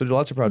Yuga, and so do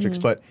lots of projects.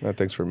 But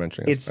Thanks for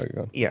mentioning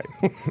it. yeah,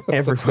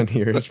 everyone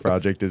here's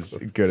project is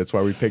good. It's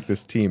why we picked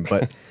this team.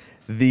 But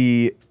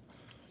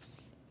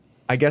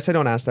I guess I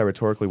don't ask that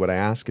rhetorically. What I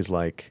ask is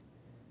like,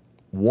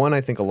 one,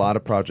 I think a lot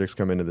of projects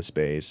come into the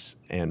space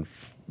and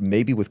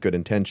maybe with good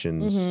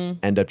intentions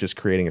end up just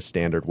creating a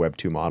standard Web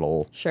 2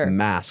 model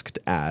masked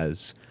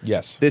as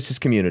this is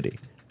community,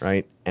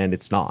 right? And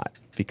it's not,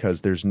 because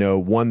there's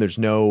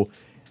no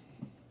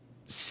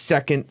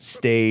second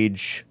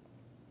stage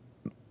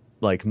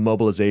like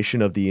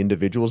mobilization of the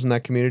individuals in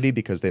that community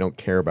because they don't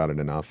care about it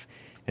enough.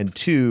 And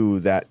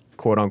two, that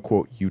quote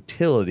unquote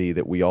utility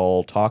that we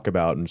all talk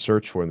about and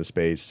search for in the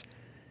space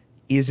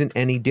isn't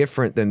any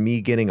different than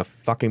me getting a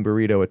fucking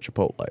burrito at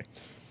Chipotle.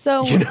 So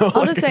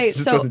I'll just say, it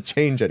just doesn't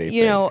change anything.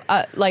 You know,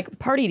 like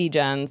party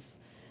degens,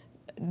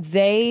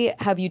 they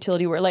have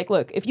utility where, like,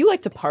 look, if you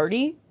like to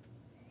party,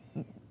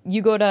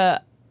 you go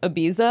to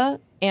Ibiza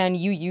and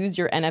you use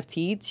your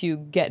NFT to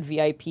get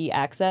VIP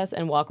access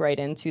and walk right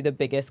into the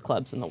biggest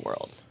clubs in the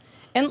world.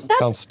 And that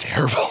sounds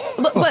terrible.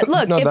 But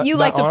look, No, if you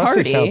like to honestly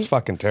party, sounds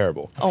fucking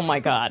terrible. oh my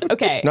god.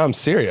 Okay. No, I'm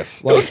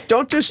serious. Like,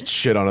 Don't just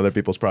shit on other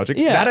people's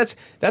projects. Yeah.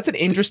 That's an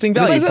interesting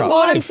This value isn't prop.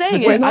 What I'm live. saying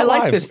This is- Wait, isn't I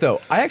like live. this though.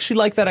 I actually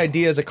like that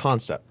idea as a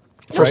concept.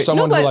 For Right?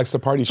 someone No, who but- likes to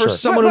party, For sure.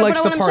 someone who But likes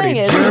what to I'm party,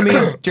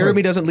 saying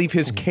Jeremy doesn't leave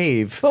his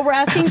cave. But we're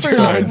asking for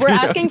we're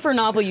asking for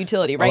novel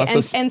utility, right?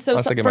 And so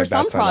unless I get my for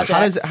some bats on it.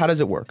 projects, How does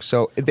it work?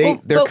 So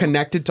Well, they're but-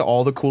 connected to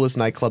all the coolest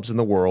nightclubs in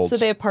the world. so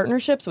they have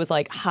partnerships with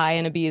like High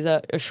and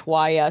Ibiza,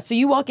 Ushuaia. So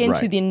you walk into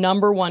Right. the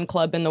 #1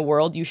 club in the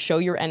world, you show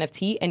your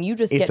NFT, and you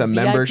just it's get a VIP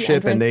membership,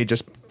 entrance. and they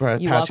just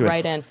you pass walk you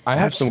right in. I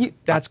have some.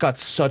 That's got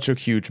such a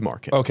huge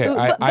market. Okay,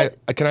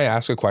 But- can I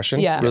ask a question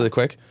Yeah. really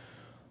quick?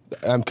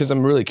 Because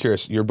I'm really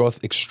curious. You're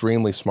both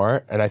extremely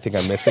smart, and I think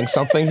I'm missing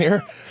something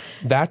here.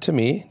 That to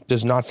me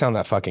does not sound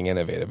that fucking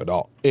innovative at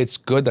all. It's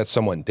good that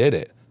someone did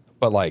it,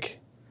 but like,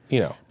 you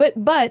know,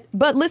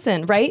 But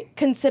listen, right?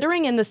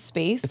 Considering in the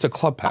space, it's a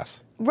club pass.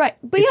 right?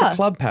 But It's a yeah,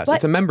 club pass. but-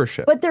 It's a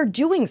membership. But they're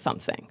doing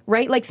something,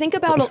 right? Like think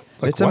about,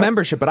 It's a what?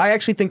 membership, but I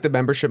actually think the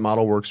membership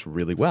model works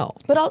really well.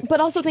 but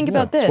also think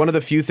about this. It's one of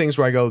the few things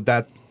where I go,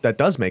 that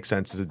does make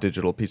sense as a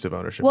digital piece of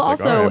ownership. Well,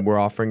 It's like, also- all right, we're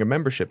offering a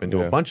membership into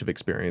Yeah. a bunch of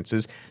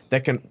experiences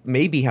that can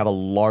maybe have a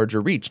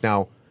larger reach.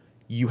 Now,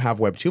 you have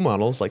Web2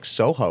 models like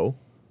Soho,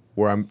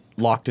 where I'm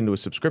locked into a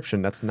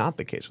subscription. That's not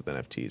the case with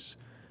NFTs.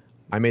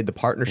 I made the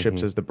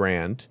partnerships as the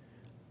brand,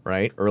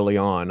 right? Early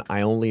on,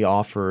 I only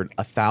offered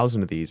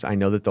 1,000 of these. I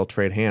know that they'll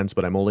trade hands,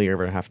 but I'm only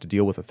ever have to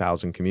deal with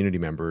 1,000 community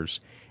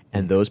members.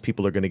 And those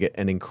people are going to get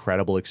an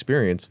incredible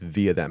experience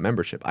via that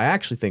membership. I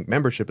actually think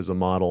membership is a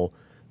model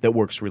that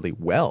works really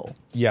well.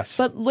 Yes.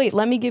 But wait,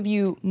 let me give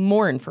you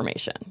more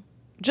information.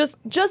 Just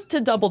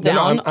to double No, no,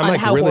 down I'm on like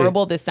how really-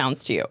 horrible this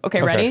sounds to you.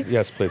 Okay, ready?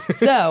 Yes, please.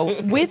 So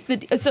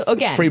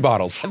again, Free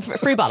bottles.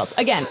 free bottles.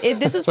 Again,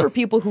 this is for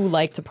people who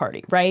like to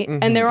party, right?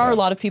 And there are a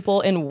lot of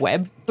people in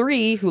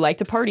Web3 who like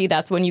to party.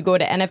 That's when you go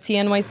to NFT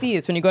NYC.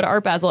 It's when you go to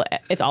Art Basel.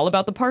 It's all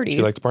about the parties. Do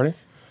you like to party?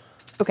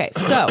 Okay,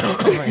 so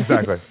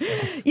Exactly.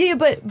 yeah,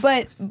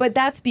 but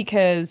that's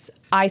because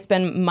I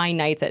spend my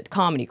nights at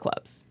comedy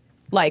clubs.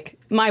 Like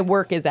my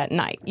work is at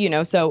night,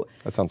 so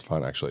That sounds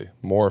fun, actually.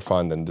 More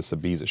fun than this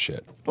Ibiza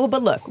shit. well,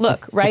 but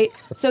look, right?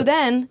 So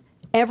then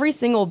every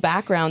single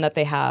background that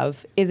they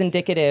have is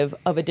indicative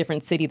of a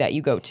different city that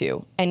you go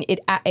to, and it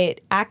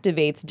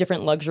activates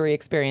different luxury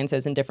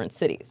experiences in different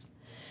cities.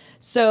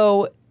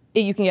 So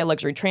you can get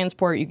luxury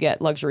transport, you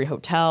get luxury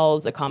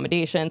hotels,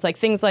 accommodations, like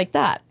things like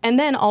that. And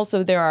then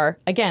also there are,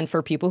 again,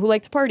 for people who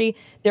like to party,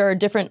 there are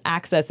different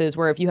accesses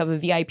where if you have a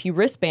VIP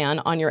wristband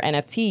on your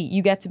NFT,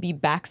 you get to be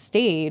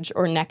backstage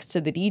or next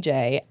to the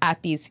DJ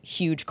at these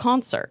huge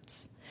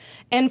concerts.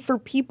 And for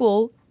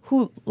people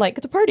who like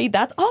to party,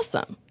 that's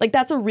awesome. Like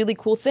that's a really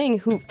cool thing.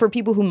 For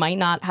people who might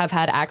not have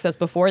had access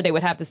before, they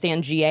would have to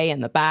stand GA in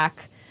the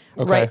back.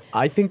 Okay. Right.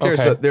 I think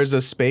there's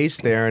a space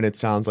there, and it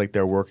sounds like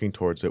they're working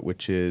towards it,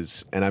 which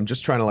is, and I'm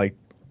just trying to like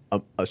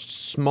a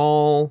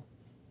small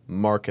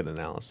market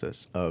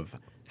analysis of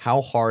how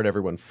hard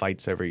everyone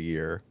fights every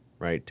year,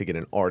 right, to get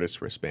an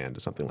artist wristband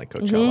to something like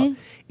Coachella.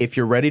 If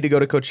you're ready to go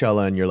to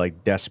Coachella and you're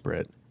like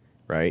desperate,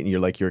 right, and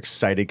you're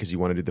excited because you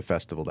want to do the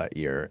festival that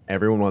year,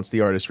 everyone wants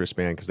the artist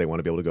wristband because they want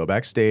to be able to go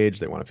backstage,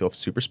 they want to feel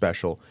super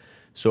special.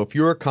 So if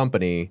you're a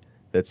company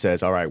that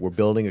says, all right, we're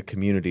building a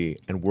community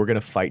and we're going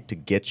to fight to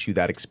get you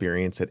that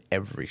experience at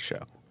every show.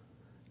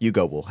 You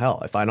go, well,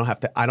 hell, if I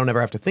don't ever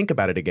have to think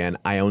about it again.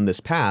 I own this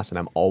pass and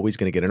I'm always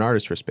going to get an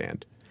artist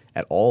wristband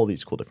at all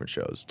these cool different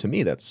shows. To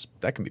me,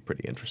 that can be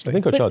pretty interesting. I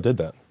think Coachella did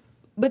that.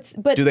 But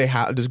do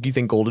you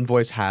think Golden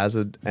Voice has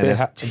an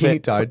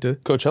NFT tied to?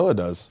 Coachella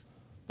does.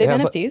 they have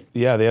like- NFTs.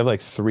 Yeah, they have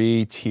like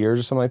 3 tiers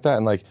or something like that,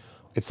 and like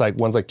it's like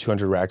one's like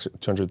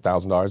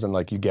 $200,000, and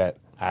like you get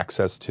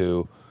access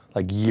to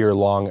like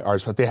year-long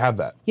artists. But they have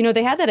that.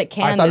 They had that at I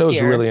Cannes thought it this was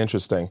year really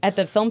interesting. at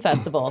the film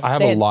festival. I have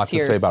They a had lot to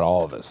say tiers. about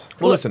all of this.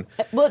 Well, listen,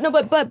 Well, no,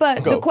 but Go.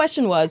 the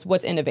question was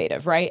what's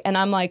innovative, right? And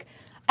I'm like,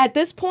 at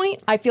this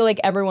point, I feel like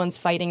everyone's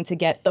fighting to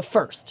get the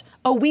first.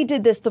 Oh, we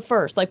did this the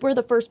first. Like we're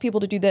the first people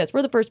to do this.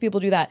 We're the first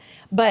people to do that.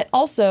 But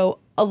also,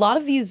 a lot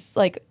of these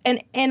and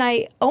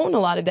I own a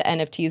lot of the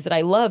NFTs that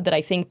I love that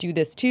I think do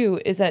this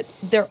too. Is that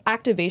their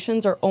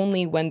activations are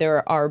only when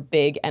there are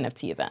big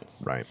NFT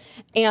events, right.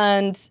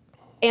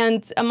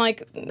 And I'm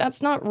like,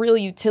 that's not real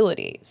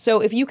utility.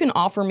 So if you can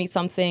offer me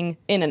something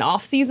in an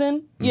off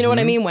season, you know what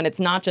I mean? When it's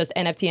not just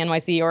NFT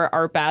NYC or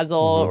Art Basel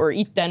or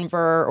ETH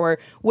Denver or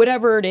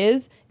whatever it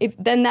is,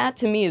 then that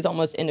to me is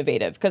almost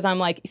innovative. Because I'm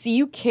like, see,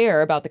 you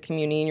care about the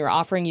community and you're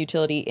offering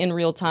utility in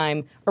real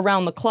time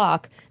around the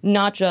clock,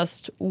 not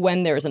just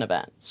when there's an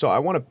event. So I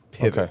want to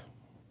pivot.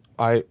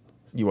 Okay.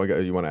 You want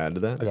to add to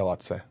that? I got a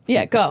lot to say.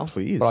 Yeah, go.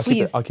 Please. But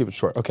Please. I'll keep it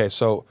short. Okay,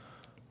 so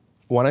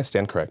when I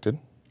stand corrected,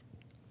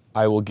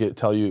 I will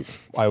tell you.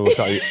 I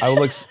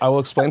will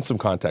explain some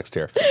context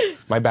here.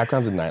 My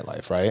background's in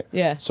nightlife, right?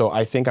 Yeah. So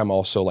I think I'm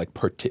also like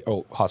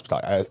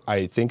hospitality.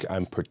 I think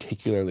I'm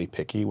particularly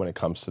picky when it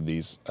comes to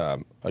these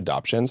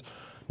adoptions,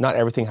 not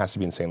everything has to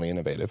be insanely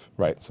innovative,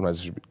 right? Sometimes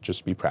it should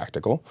just be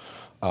practical.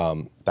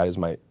 That is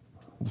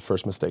the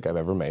first mistake I've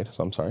ever made,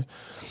 so I'm sorry.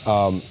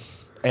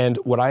 And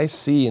what I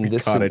see in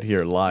this... Caught it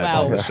here live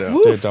Wow. on the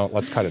show. Dude,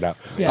 let's cut it out.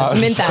 Yeah.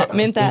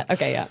 Mint that.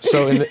 Okay, yeah.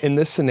 So in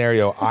this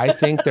scenario, I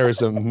think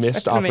there's a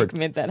missed Make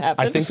mint that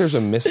happen. I think there's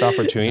a missed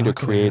opportunity to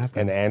create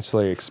an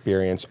ancillary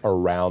experience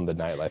around the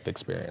nightlife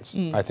experience.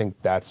 I think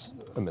that's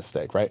a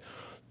mistake, right?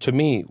 To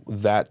me,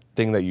 that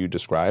thing that you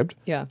described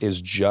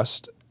is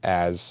just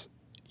as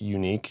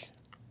unique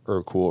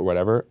or cool or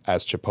whatever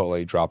as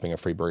Chipotle dropping a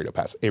free burrito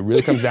pass. It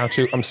really comes down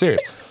to, I'm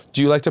serious,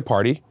 do you like to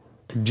party?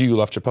 Do you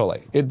love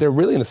Chipotle? They're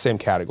really in the same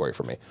category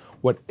for me.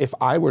 What if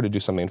I were to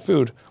do something in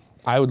food,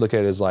 I would look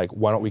at it as like,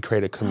 why don't we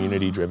create a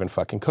community-driven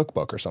fucking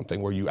cookbook or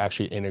something where you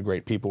actually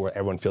integrate people where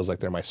everyone feels like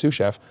they're my sous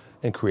chef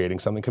and creating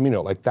something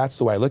communal. Like that's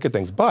the way I look at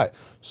things. But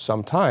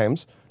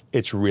sometimes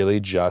it's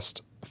really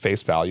just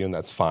face value and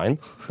that's fine.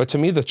 But to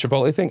me, the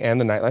Chipotle thing and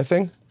the nightlife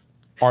thing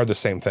are the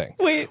same thing.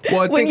 Wait,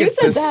 Well, I when think you it's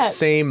said the that,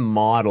 same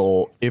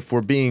model. If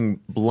we're being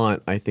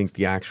blunt, I think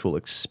the actual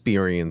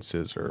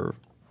experiences are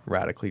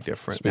radically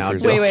different. Speak for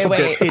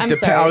Wait. I'm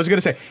sorry. I was going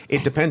to say,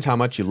 it depends how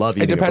much you love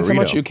eating It depends a how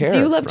burrito. much you care. do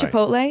you love Right.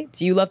 Chipotle?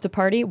 Do you love to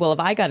party? Well, if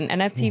I got an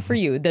NFT for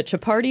you, the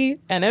Chiparty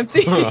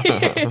NFT.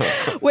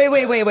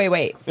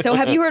 Wait. So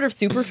have you heard of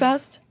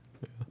Superfest?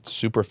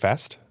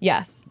 Superfest?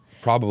 Yes.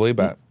 Probably,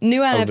 but...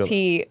 New I would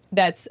NFT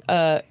that's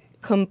a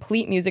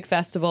complete music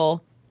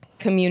festival,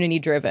 community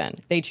driven.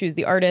 They choose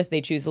the artist,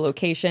 they choose the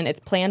location. It's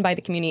planned by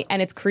the community,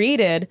 and it's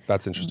created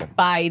That's interesting.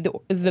 by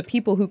the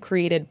people who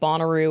created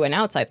Bonnaroo and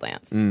Outside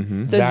Lands. So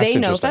That's they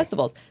know interesting.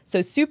 festivals. So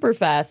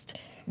Superfest,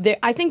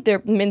 I think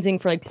they're minting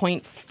for like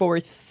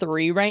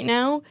 0.43 right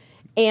now.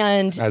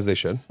 And As they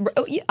should.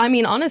 I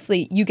mean,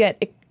 honestly, you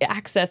get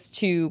access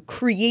to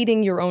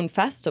creating your own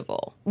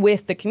festival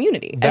with the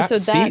community. That's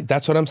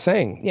what I'm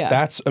saying. Yeah.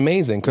 That's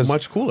amazing. Because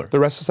Much cooler. The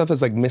rest of the stuff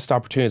is like missed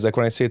opportunities. Like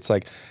when I see it's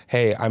like,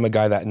 hey, I'm a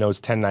guy that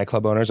knows 10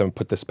 nightclub owners. I'm going to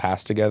put this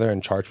pass together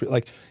and charge people.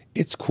 Like,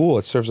 it's cool.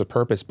 It serves a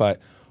purpose. But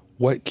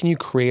what can you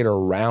create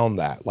around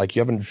that? Like,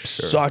 you have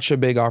such a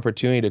big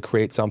opportunity to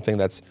create something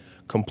that's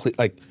complete.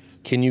 Like,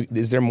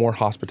 is there more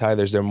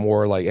hospitality? Is there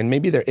more like, and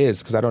maybe there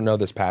is, because I don't know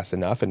this pass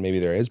enough, and maybe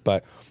there is,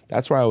 but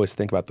that's where I always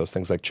think about those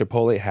things. Like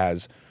Chipotle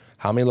has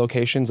how many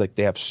locations? Like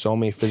they have so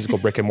many physical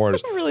brick and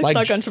mortars. I'm really like,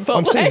 stuck on Chipotle.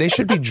 I'm saying they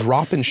should be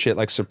dropping shit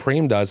like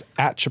Supreme does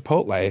at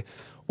Chipotle,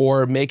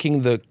 or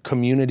making the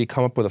community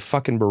come up with a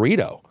fucking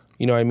burrito.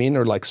 You know what I mean?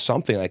 Or like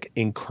something like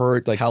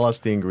encourage, like Tell us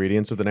the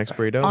ingredients of the next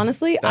burrito.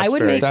 Honestly, I would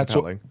very make- that's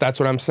compelling.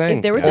 what I'm saying.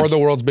 If there was or a- the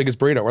world's biggest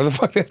burrito. What the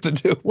fuck they have to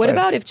do? What But-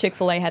 about if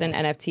Chick-fil-A had an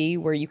NFT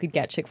where you could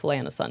get Chick-fil-A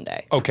on a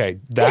Sunday? Okay,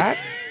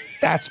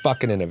 that's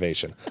fucking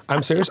innovation.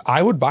 I'm serious.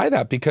 I would buy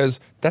that because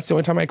that's the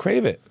only time I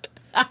crave it.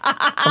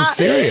 I'm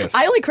serious.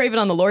 I only crave it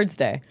on the Lord's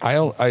Day.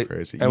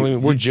 Crazy. I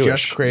mean, we're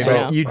Jewish. Just crave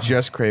so- it. You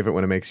just crave it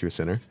when it makes you a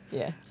sinner.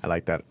 Yeah. I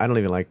like that. I don't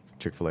even like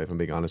Chick-fil-A, if I'm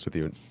being honest with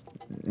you.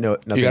 No,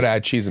 nothing. You got to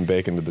add cheese and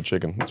bacon to the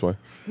chicken. That's why.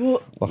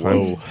 Whoa.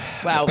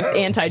 Wow,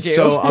 anti-Jew.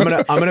 So I'm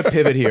gonna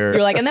pivot here.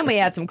 You're like, and then we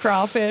add some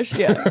crawfish.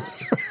 Yeah.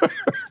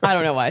 I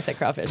don't know why I said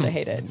crawfish. I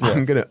hate it.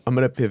 I'm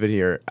gonna pivot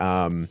here.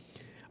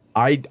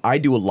 I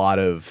do a lot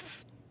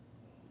of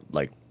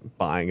like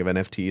buying of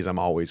NFTs. I'm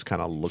always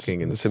kind of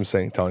looking and That's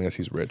him telling us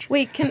he's rich.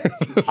 Wait, can no,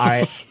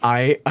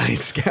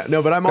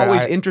 but I'm Okay,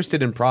 always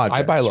interested in projects.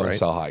 I buy low and right?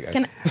 sell high, guys.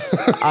 can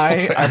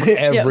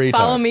Every yeah, time.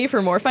 follow me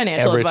for more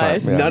financial Every time,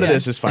 advice? yeah. None of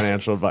this is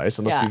financial advice,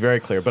 and let's Yeah. be very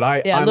clear.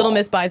 But Yeah, I'm Little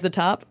Miss buys the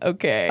top.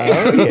 Okay.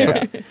 Oh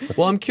yeah.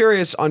 Well, I'm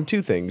curious on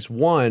two things.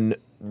 One,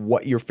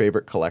 what your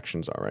favorite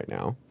collections are right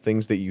now.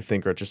 Things that you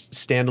think are just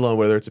standalone,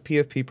 whether it's a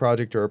PFP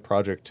project or a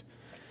project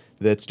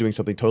that's doing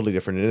something totally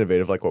different and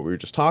innovative, like what we were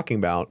just talking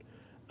about.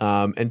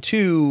 And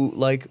two,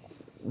 like,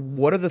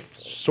 what are the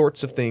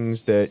sorts of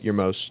things that you're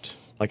most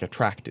like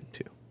attracted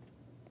to?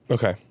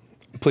 Okay.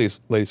 Please,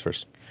 ladies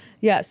first.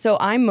 Yeah, so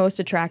I'm most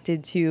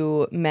attracted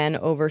to men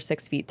over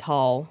 6 feet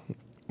tall.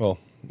 Well,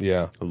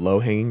 yeah. Low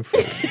hanging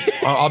fruit.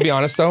 I'll be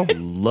honest though.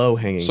 Low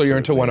hanging. So you're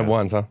into one of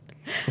ones, huh?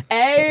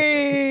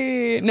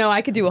 Hey, no,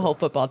 I could do a whole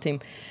football team,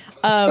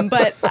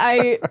 but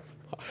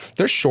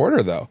They're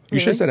shorter though. You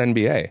should have said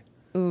NBA.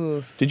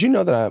 Oof. Did you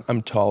know that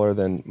I'm taller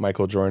than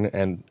Michael Jordan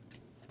and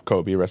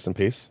Kobe? Rest in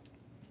peace.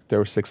 They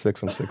were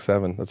 6'6". I'm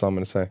 6'7". That's all I'm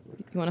gonna say.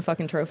 You want a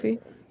fucking trophy?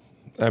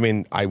 I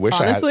mean, I wish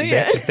Honestly?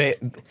 I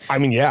had. I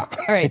mean, yeah.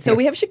 All right, so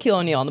we have Shaquille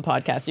O'Neal on the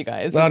podcast, you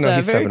guys. No, It's, no,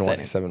 he's very 7'1". exciting.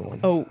 He's 7'1".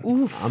 Oh,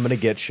 oof. I'm gonna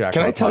get Shaq.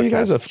 Can on I the tell you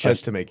guys podcast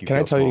just to make you? Can I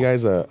feel tell you small.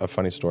 guys a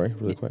funny story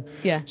really quick?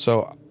 Yeah.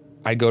 So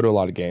I go to a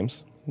lot of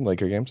games,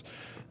 Laker games,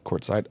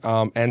 courtside,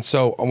 and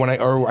so when I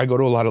go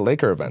to a lot of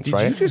Laker events, Did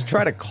right? you just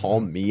try to call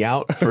me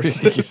out for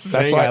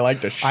saying why I like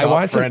to shop I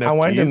wanted for to. NFTs? I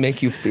wanted to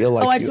make you feel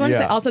like. Oh, I just want to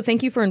say yeah. also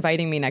thank you for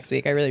inviting me next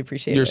week. I really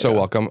appreciate it. You're so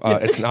welcome.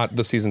 It's not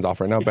the season's off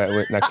right now,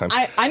 but next time.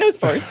 I know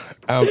sports.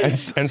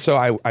 And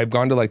so I've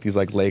gone to like these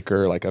like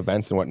Laker like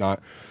events and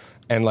whatnot,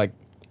 and like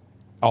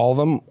all of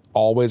them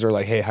always are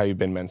like, hey, how you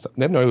been, man?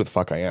 They have no idea who the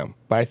fuck I am,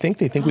 but I think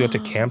they think we have to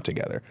camp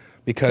together.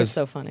 because That's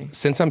so funny.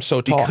 since I'm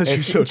so tall, Because you're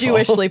it's- so tall.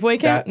 Jewish sleepaway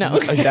camp? No.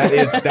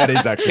 That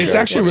is actually. it's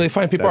very actually funny. really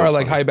funny. People That are is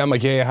like, funny. "Hi, Ben." I'm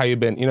like, "Yeah, how you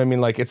been?" You know what I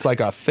mean? Like, it's like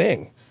a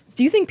thing.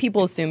 Do you think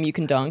people assume you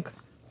can dunk?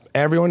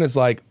 Everyone is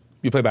like,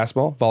 "You play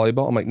basketball,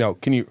 volleyball?" I'm like, "No."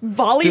 Can you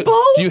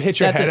Volleyball? Do you hit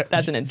your head?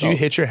 That's an Do insult. you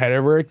hit your head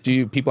ever? Do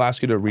you people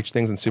ask you to reach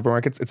things in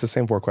supermarkets? It's the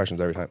same 4 questions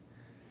every time.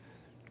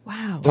 Wow.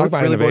 Talk Both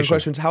about really boring innovation.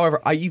 questions.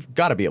 However, you've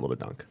got to be able to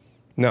dunk.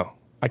 No,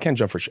 I can't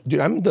jump for shit,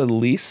 dude. I'm the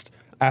least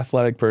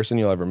athletic person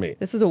you'll ever meet.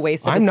 This is a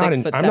waste of I'm a not 6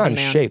 in. foot I'm 7 not in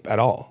man. shape at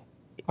all.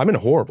 I'm in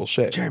horrible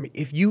shape. Jeremy,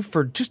 if you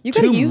for just You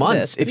gotta 2 use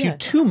months, this, if you yeah.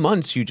 2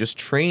 months you just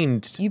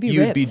trained, You'd be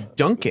you'd be ripped.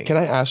 dunking. Can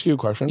I ask you a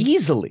question?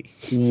 easily?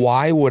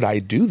 Why would I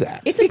do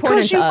that? It's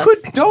important Because to you us.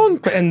 could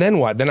dunk. And then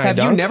what? Then I Have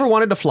dunk? you never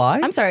wanted to fly?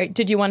 I'm sorry.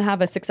 Did you want to have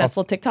a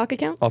successful TikTok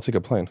account? I'll take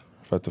a plane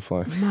if I have to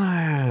fly.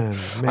 Man,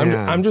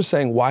 I'm just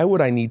saying, why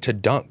would I need to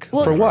dunk?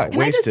 Well, For what?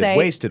 Can I just Wasted, say,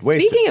 wasted.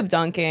 Speaking of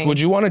dunking, Would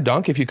you want to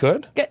dunk if you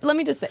could? let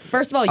me just say,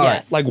 first of all, right,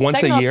 yes. like once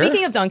Second a of all, year?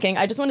 Speaking of dunking,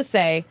 I just want to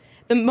say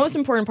the most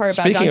important part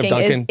about Speaking of dunking,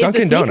 Dunkin', is the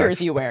Dunkin' sneakers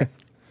Donuts. you wear.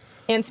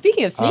 And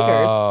speaking of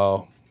sneakers,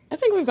 Oh, I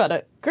think we've got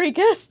a great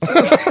guest.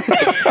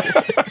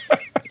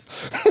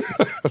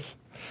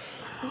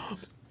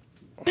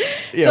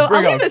 Yeah, So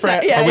bring I'll on leave this Fran.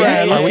 out. Yeah,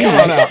 Fran, yeah, let's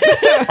yeah. come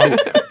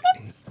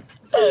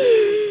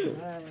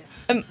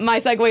on out.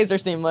 My segues are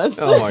seamless.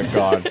 Oh my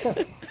God.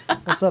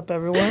 What's up,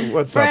 everyone?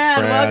 What's up, Fran,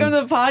 Fran? welcome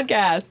to the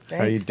podcast. Thanks,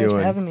 you Thanks doing?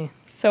 for having me.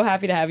 So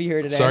happy to have you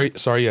here today.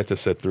 sorry you had to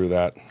sit through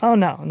that. Oh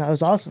no, it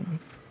was awesome.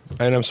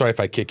 And I'm sorry if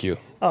I kick you.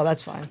 Oh,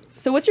 that's fine.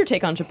 So what's your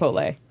take on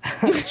Chipotle?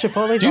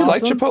 Chipotle's Do you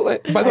like awesome.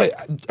 Chipotle? By the way,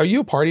 are you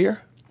a partier?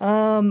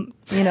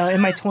 You know, in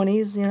my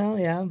 20s, you know,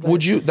 yeah. But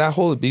Would you, that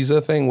whole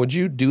Ibiza thing, would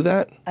you do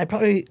that? I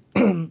probably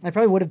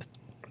would have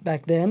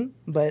back then,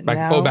 but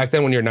now. Back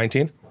then when you were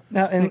 19?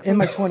 Now in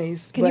my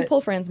 20s. Can you but- pull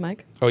Fran's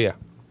mic? Oh, yeah.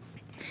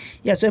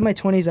 Yeah, so in my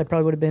 20s, I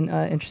probably would have been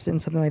interested in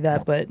something like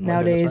that. But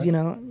nowadays, right. you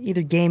know,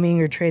 either gaming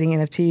or trading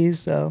NFTs,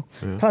 so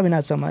probably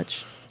not so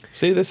much.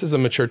 See, this is a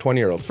mature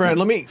 20-year-old. Fran, I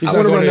not want to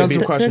going run to down be-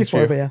 some questions for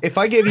 34, you. but yeah. If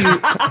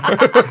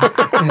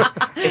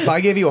I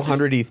gave you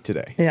 100 ETH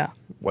today, Yeah.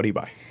 what do you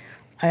buy?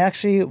 I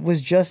actually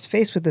was just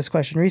faced with this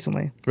question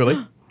recently. Really?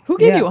 Who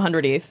gave Yeah. you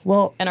 100 ETH?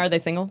 Well, And are they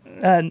single?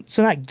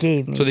 so not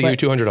gave me. So they but-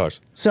 give you $200.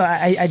 So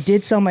I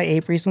did sell my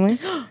ape recently.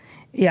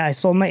 Yeah, I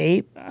sold my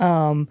ape.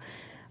 I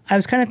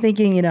was kind of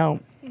thinking, you know,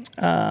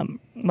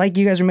 like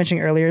you guys were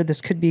mentioning earlier,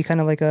 this could be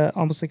kind of like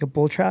almost like a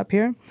bull trap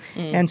here.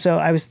 And so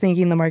I was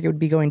thinking the market would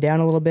be going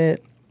down a little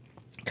bit,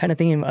 kind of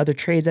thinking of other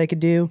trades I could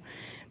do.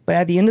 But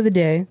at the end of the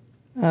day,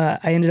 I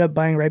ended up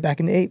buying right back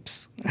into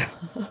apes.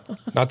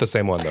 Not the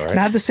same one, though, right?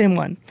 Not the same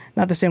one.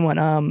 Not the same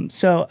one.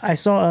 So I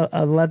saw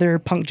a leather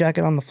punk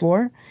jacket on the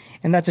floor,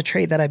 and that's a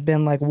trait that I've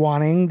been like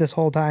wanting this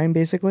whole time,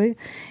 basically.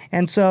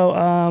 And so,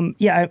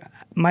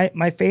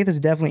 my faith is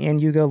definitely in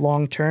Yuga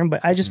long term,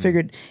 but I just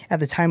figured at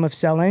the time of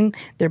selling,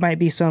 there might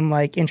be some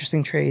like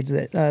interesting trades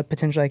that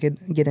potentially I could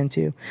get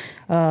into.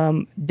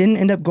 Didn't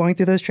end up going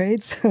through those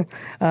trades.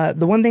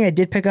 The one thing I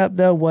did pick up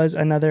though was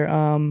another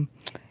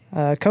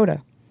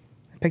Coda.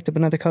 Picked up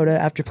another Coda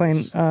after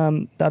playing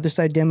the Other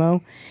Side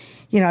demo.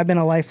 You know, I've been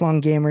a lifelong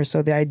gamer,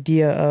 so the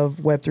idea of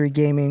Web3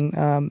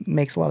 gaming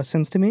makes a lot of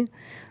sense to me.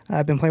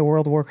 I've been playing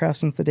World of Warcraft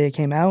since the day it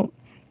came out.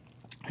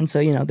 And so,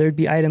 you know, there'd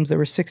be items that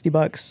were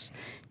 $60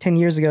 10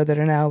 years ago that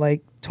are now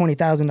like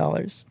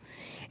 $20,000.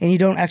 And you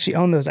don't actually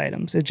own those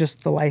items. It's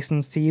just the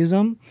license to use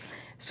them.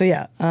 So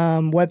yeah,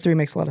 Web3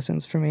 makes a lot of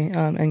sense for me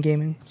and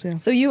gaming. So yeah.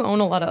 So you own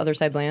a lot of other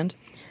side land?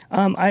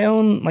 I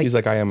own like He's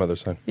like, I am other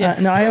side.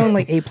 no, I own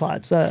like 8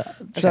 plots. So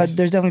there's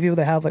definitely people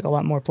that have like a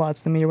lot more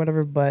plots than me or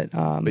whatever. But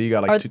But you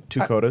got like Are- two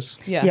codas?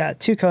 yeah,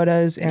 2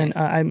 Codas, and Nice.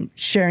 I'm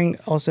sharing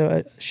also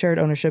a shared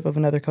ownership of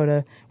another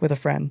Coda with a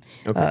friend.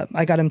 Okay.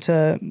 I got him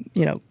to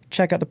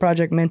check out the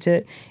project, mint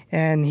it,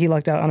 and he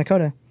lucked out on a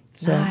Coda.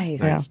 So,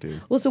 Nice. Yeah. Nice,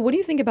 dude. Well, so what do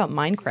you think about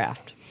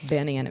Minecraft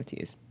banning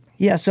NFTs?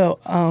 Yeah, so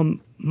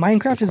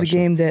Minecraft is a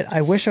game that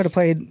I wish I would have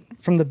played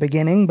from the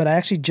beginning, but I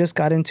actually just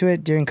got into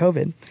it during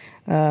COVID.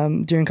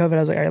 During COVID, I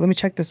was like, all right, let me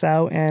check this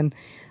out. And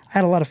I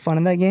had a lot of fun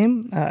in that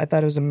game. I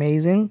thought it was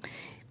amazing.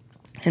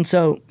 And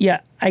so, yeah,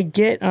 I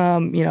get,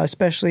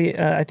 especially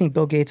I think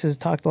Bill Gates has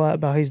talked a lot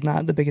about he's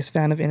not the biggest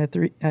fan of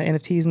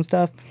NFTs and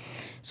stuff.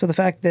 So the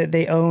fact that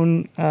they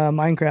own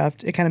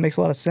Minecraft, it kind of makes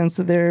a lot of sense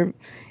that they're,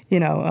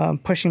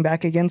 pushing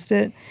back against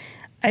it.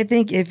 I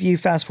think if you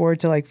fast forward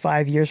to like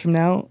 5 years from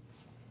now,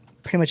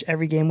 pretty much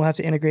every game will have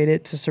to integrate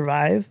it to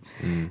survive.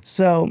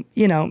 So,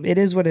 it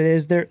is what it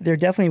is. They're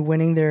definitely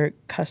winning their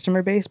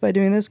customer base by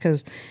doing this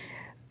because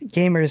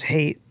gamers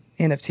hate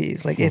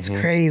NFTs. Like, it's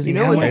crazy. You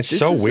know, how much- It's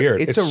so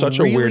weird. It's such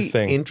a weird really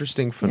thing.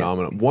 Interesting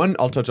phenomenon. One,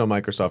 I'll touch on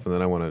Microsoft, and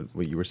then I want to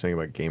what you were saying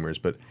about gamers.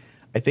 But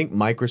I think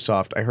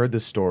Microsoft. I heard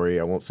this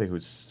story. I won't say who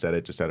said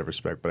it, just out of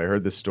respect. But I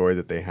heard this story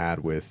that they had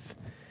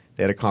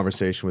a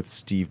conversation with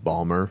Steve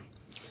Ballmer,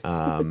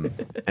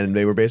 and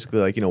they were basically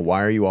like,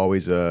 why are you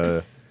always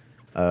a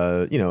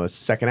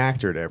second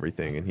actor to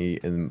everything?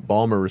 And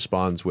Ballmer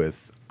responds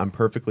with, I'm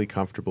perfectly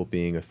comfortable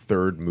being a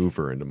third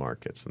mover into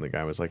markets. And the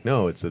guy was like,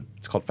 no, it's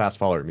called fast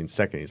follower. It means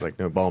second. He's like,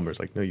 no, Ballmer's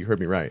like, no, you heard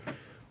me right.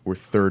 We're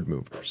third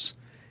movers.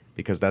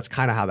 because that's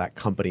kind of how that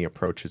company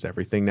approaches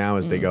everything now.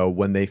 Is they go,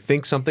 when they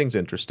think something's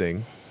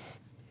interesting,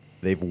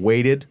 they've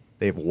waited,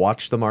 they've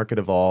watched the market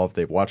evolve,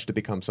 they've watched it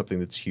become something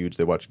that's huge.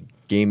 They watch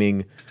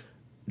gaming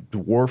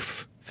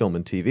dwarf film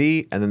and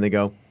TV, and then they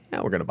go,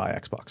 yeah, we're going to buy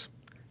Xbox.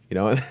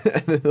 And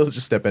then they'll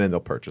just step in and they'll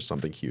purchase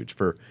something huge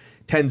for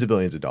tens of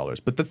billions of dollars.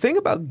 But the thing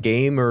about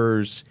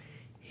gamers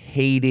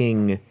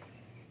hating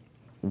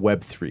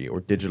Web3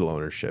 or digital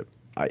ownership,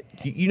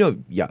 you know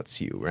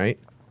Yatsu, right?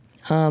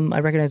 I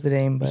recognize the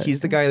name, but He's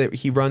the guy that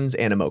he runs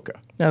Animoca.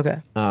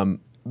 okay.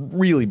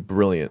 Really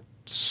brilliant,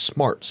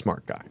 smart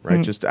guy,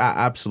 right? Just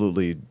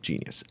absolutely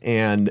genius.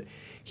 And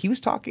he was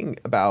talking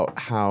about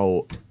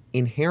how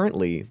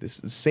inherently, this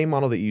is the same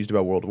model that you used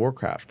about World of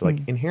Warcraft, like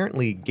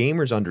inherently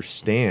gamers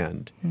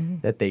understand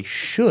that they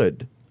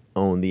should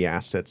own the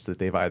assets that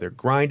they've either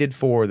grinded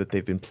for, that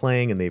they've been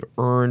playing and they've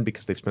earned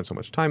because they've spent so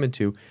much time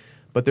into,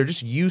 but they're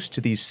just used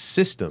to these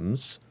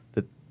systems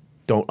that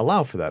don't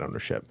allow for that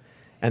ownership.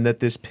 And that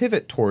this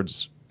pivot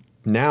towards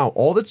now,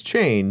 all that's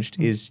changed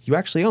is you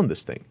actually own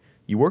this thing.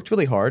 You worked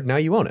really hard, now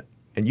you own it.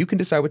 And you can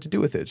decide what to do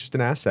with it. It's just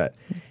an asset.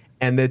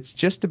 And it's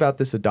just about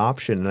this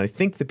adoption. And I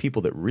think the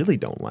people that really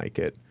don't like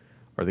it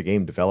are the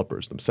game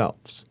developers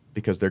themselves.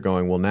 Because they're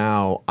going, well,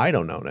 now I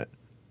don't own it,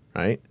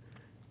 right?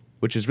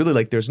 Which is really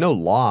like there's no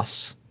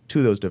loss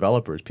to those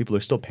developers. People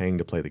are still paying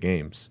to play the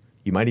games.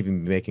 You might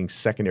even be making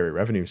secondary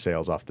revenue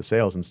sales off the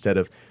sales instead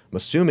of, I'm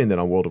assuming that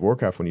on World of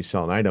Warcraft, when you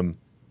sell an item,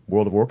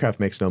 World of Warcraft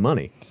makes no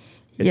money.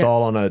 It's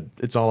all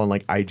on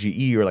like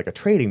IGE or like a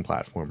trading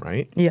platform,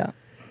 right? Yeah.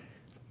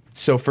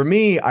 So for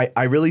me,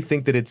 I really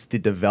think that it's the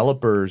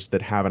developers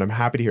that have, and I'm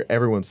happy to hear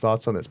everyone's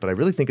thoughts on this, but I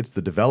really think it's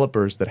the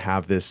developers that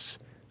have this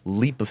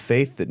leap of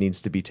faith that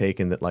needs to be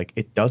taken, that like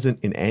it doesn't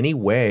in any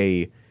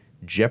way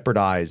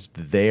jeopardize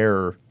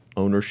their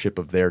ownership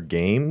of their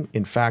game.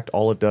 In fact,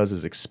 all it does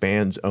is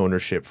expands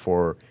ownership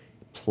for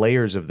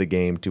players of the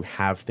game to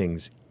have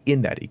things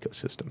in that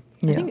ecosystem.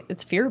 I think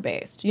it's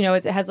fear-based.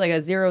 It has like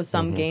a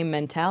zero-sum game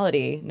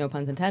mentality, no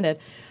puns intended,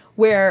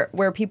 where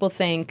people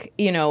think,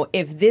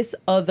 if this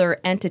other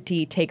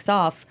entity takes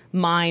off,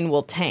 mine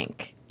will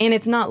tank. And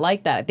it's not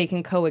like that. They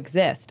can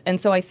coexist. And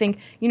so I think,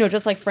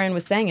 just like Fran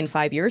was saying, in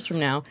 5 years from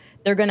now,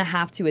 they're going to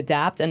have to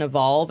adapt and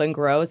evolve and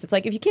grow. So it's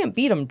like, if you can't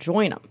beat them,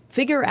 join them.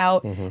 Figure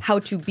out how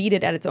to beat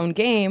it at its own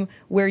game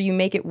where you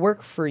make it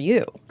work for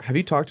you. Have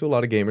you talked to a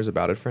lot of gamers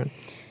about it, Fran?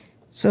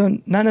 So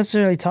not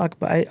necessarily talk,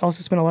 but I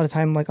also spend a lot of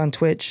time like on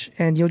Twitch,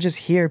 and you'll just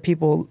hear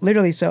people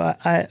literally. So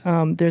I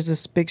there's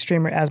this big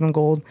streamer,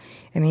 Asmongold,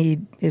 and he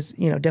is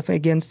definitely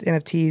against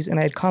NFTs. And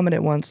I had commented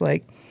once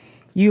like,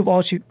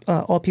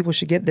 all people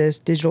should get this.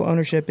 Digital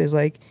ownership is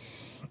like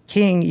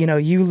king.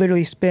 You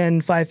literally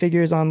spend 5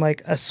 figures on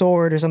like a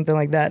sword or something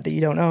like that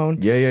you don't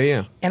own.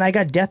 Yeah. And I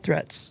got death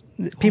threats.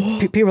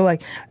 People were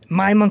like,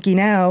 "My monkey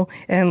now,"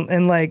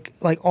 and like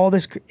all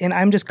this, and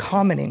I'm just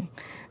commenting.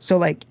 So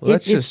like,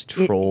 that's just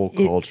troll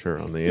culture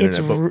on the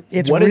internet.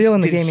 It's real in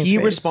the gaming space. Did he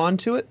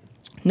respond to it?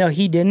 No,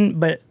 he didn't.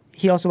 But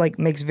he also like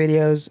makes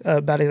videos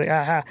about it. He's like,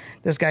 aha,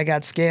 this guy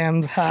got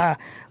scammed, ha,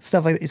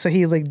 stuff like that. So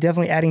he's like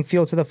definitely adding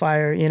fuel to the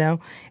fire,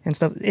 and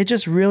stuff. It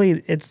just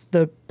really, it's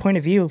the point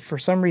of view for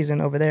some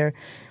reason over there,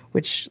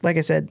 which, like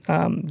I said,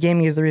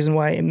 gaming is the reason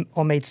why it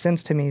all made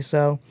sense to me.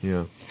 So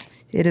yeah,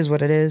 it is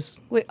what it is.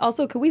 Wait,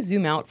 also, could we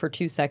zoom out for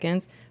 2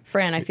 seconds?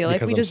 Fran, I feel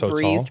like we just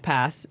breezed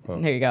past.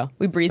 There you go.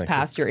 We breezed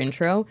past your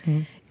intro.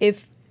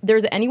 If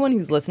there's anyone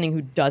who's listening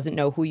who doesn't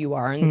know who you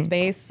are in the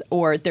space,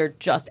 or they're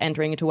just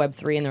entering into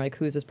Web3 and they're like,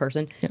 who's this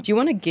person? Yeah. Do you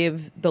want to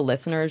give the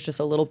listeners just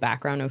a little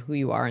background of who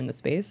you are in the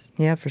space?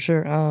 Yeah, for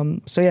sure.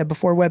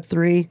 Before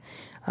Web3,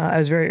 I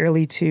was very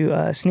early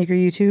to sneaker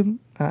YouTube.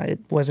 It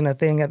wasn't a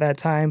thing at that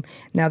time.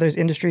 Now there's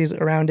industries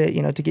around it,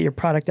 to get your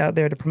product out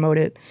there, to promote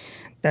it.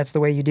 That's the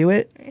way you do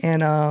it.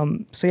 And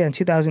in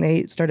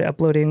 2008, started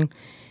uploading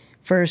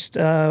first,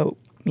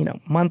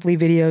 monthly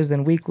videos,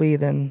 then weekly,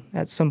 then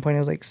at some point it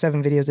was like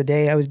 7 videos a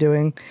day I was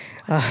doing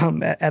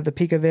at the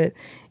peak of it.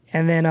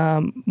 And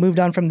then moved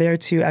on from there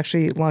to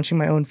actually launching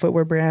my own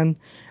footwear brand,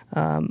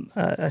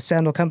 a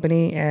sandal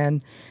company,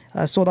 and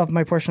sold off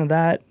my portion of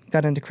that,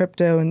 got into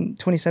crypto in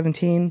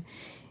 2017,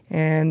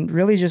 and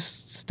really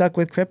just stuck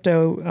with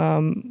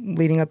crypto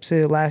leading up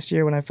to last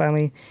year when I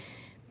finally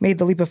made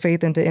the leap of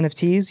faith into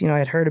NFTs. I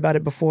had heard about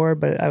it before,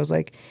 but I was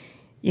like,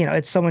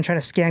 it's someone trying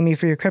to scam me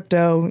for your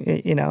crypto.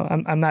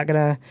 I'm not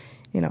going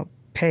to,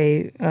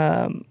 pay,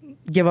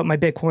 give up my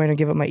Bitcoin or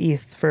give up my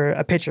ETH for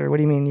a picture. What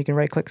do you mean? You can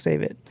right click,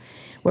 save it.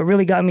 What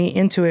really got me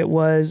into it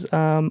was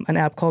an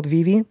app called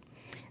Vivi.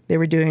 They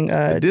were doing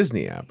the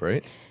Disney app,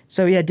 right?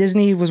 So yeah,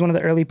 Disney was one of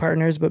the early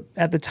partners, but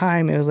at the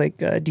time it was like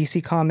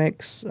DC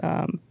Comics,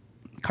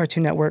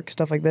 Cartoon Network,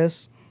 stuff like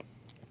this.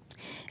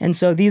 And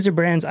so these are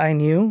brands I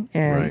knew,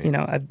 and right. I'm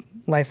a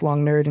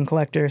lifelong nerd and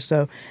collector.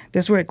 So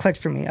this is where it clicked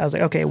for me. I was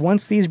like, okay,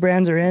 once these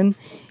brands are in,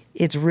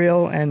 it's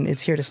real and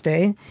it's here to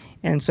stay.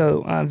 And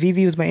so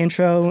Vivi was my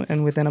intro,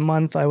 and within a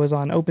month I was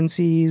on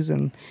OpenSeas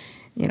and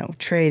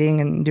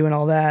trading and doing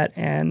all that.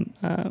 And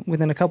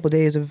within a couple of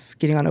days of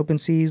getting on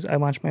OpenSeas, I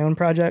launched my own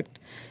project,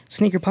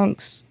 Sneaker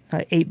Punks,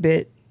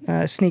 8-bit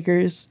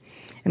sneakers.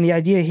 And the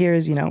idea here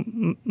is,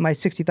 my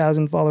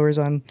 60,000 followers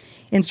on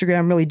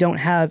Instagram really don't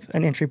have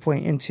an entry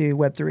point into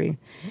Web3.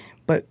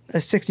 But a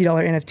 $60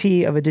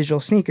 NFT of a digital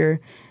sneaker,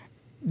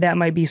 that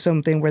might be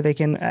something where they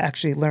can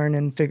actually learn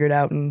and figure it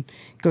out and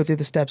go through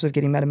the steps of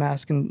getting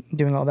MetaMask and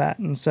doing all that.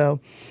 And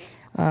so,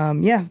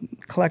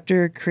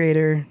 collector,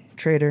 creator,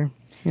 trader.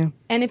 Yeah.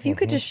 And if you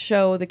could just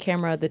show the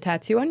camera the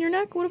tattoo on your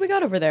neck, what do we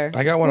got over there?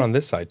 I got one on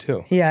this side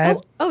too. Yeah.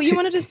 I have You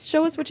want to just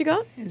show us what you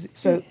got?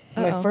 So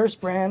my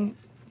first brand,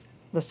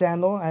 the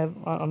sandal, I have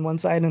on one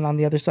side, and on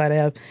the other side I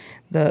have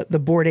the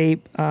Bored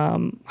Ape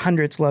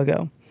Hundreds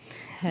logo.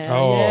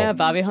 Hell yeah,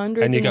 Bobby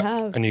Hundreds And you in the got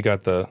house. and you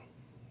got the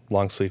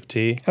long sleeve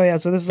tee. Oh yeah,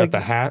 so this is Got like the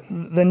hat.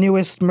 the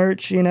newest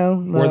merch. Where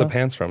are the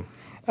pants from?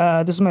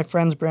 This is my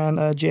friend's brand,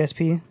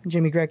 JSP.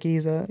 Jimmy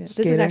Grecky's a This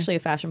skater. is actually a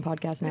fashion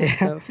podcast now,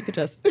 so if you could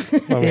just...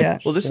 Yeah.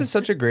 Well, this is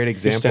such a great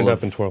stand example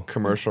up and twirl. of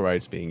commercial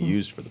rights being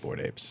used for the Bored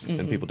Apes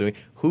and people doing.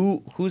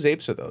 Whose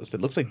apes are those?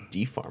 It looks like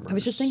D-Farmers. I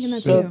was just thinking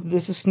that So too.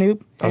 this is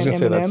Snoop. I was and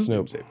gonna say that's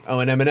Eminem. Snoop. Oh,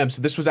 and M&M.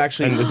 So this was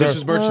actually And this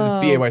was merch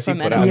that BAYC from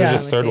put M&M. out. Yeah.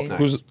 There's a third I one. see.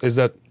 Who's is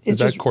that? It's Is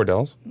that just-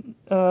 Cordell's?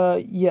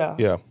 Yeah.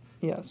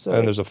 Yeah. So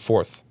And there's a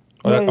fourth.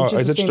 No,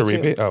 Is it just a the same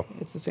repeat? too. Oh,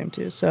 It's the same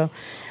too. So,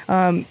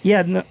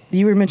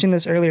 you were mentioning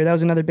this earlier. That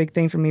was another big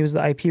thing for me was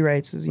the IP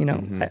rights. Is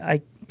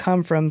I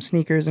come from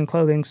sneakers and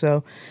clothing,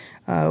 so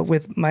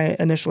with my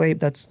initial ape,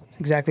 that's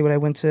exactly what I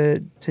went to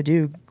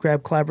do.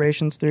 Grab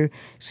collaborations through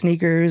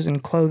sneakers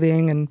and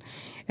clothing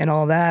and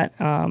all that,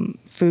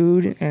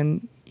 food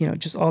and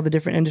just all the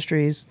different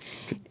industries.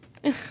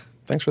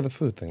 thanks for the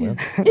food thing, man.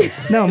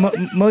 No,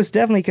 most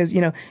definitely, because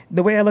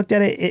the way I looked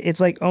at it, it's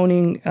like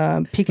owning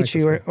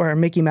Pikachu or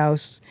Mickey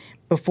Mouse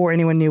before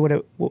anyone knew what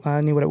it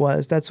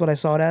was. That's what I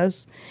saw it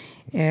as,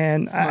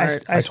 and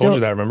Smart. I I still, told you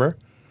that. Remember?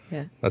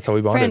 Yeah. That's how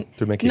we bonded Fran,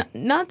 through Mickey.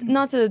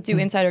 Not to do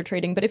insider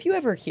trading, but if you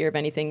ever hear of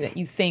anything that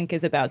you think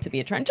is about to be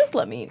a trend, just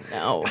let me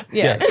know.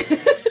 Yeah.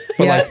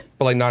 But Yeah.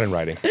 like not in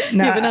writing.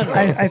 No, Yeah, but not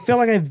I feel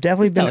like I've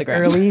definitely been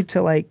Telegram. early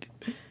to like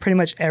pretty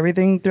much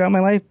everything throughout my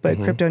life, but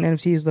crypto and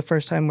NFT is the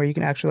first time where you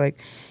can actually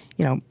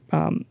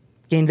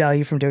gain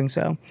value from doing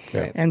so.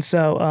 Yeah. And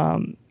so,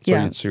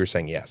 So you're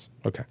saying yes.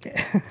 Okay.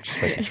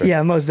 Just making sure.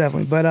 yeah, most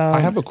definitely. But I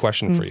have a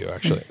question for you,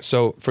 actually.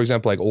 So, for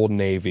example, like Old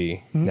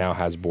Navy now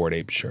has Bored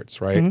Ape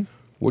shirts, right?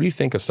 What do you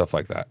think of stuff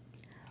like that?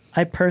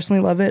 I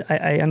personally love it.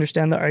 I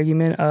understand the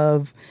argument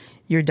of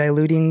you're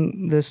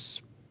diluting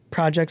this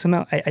project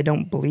somehow. I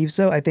don't believe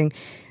so. I think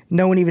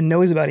no one even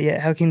knows about it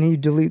yet. How can you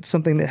dilute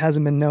something that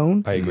hasn't been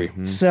known? I agree.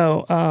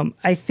 So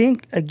I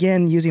think,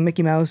 again, using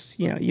Mickey Mouse,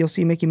 you'll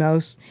see Mickey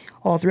Mouse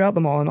all throughout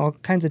the mall in all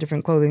kinds of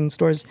different clothing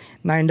stores,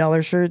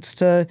 $9 shirts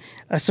to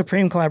a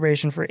Supreme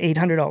collaboration for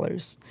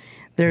 $800.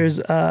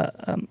 There's,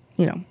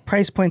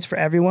 price points for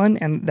everyone,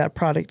 and that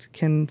product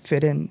can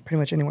fit in pretty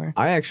much anywhere.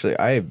 I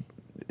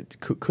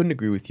couldn't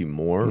agree with you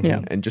more.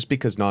 Yeah. And just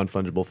because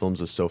non-fungible films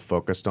is so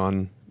focused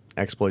on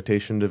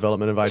exploitation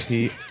development of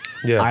IP,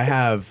 Yeah. I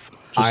have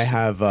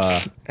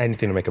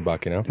Anything to make a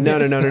buck, no.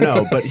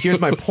 But here's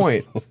my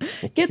point.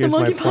 Get the Here's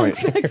my monkeypox point.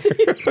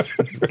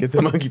 vaccine. Get the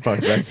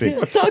monkeypox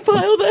vaccine.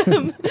 Stockpile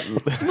them.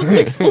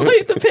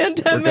 Exploit the We're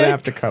pandemic. gonna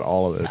have to cut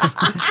all of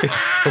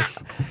this.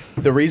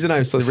 The reason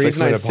I say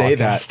 6-minute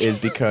that podcast. is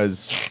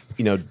because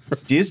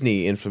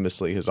Disney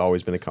infamously has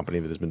always been a company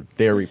that has been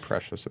very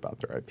precious about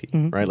their IP,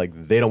 right? Like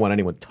they don't want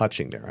anyone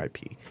touching their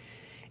IP.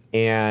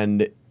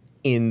 And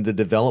in the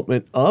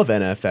development of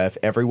NFF,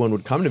 everyone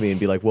would come to me and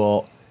be like,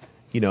 "Well,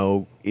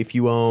 if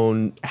you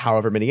own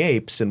however many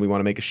apes and we want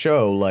to make a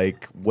show,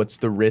 like, what's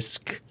the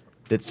risk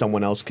that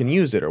someone else can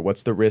use it? Or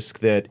what's the risk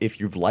that if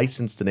you've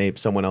licensed an ape,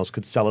 someone else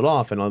could sell it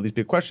off?" And all these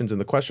big questions. And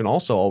the question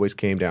also always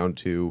came down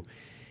to,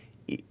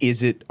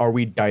 are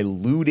we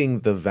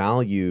diluting the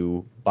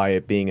value by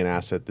it being an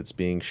asset that's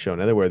being shown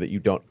everywhere that you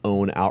don't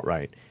own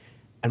outright?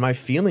 And my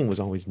feeling was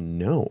always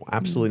no,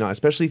 absolutely not.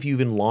 Especially if you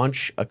even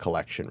launch a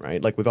collection,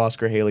 right? Like with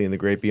Oscar Haley and The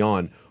Great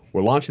Beyond,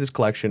 we're launching this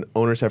collection,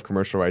 owners have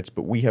commercial rights,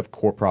 but we have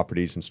core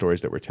properties and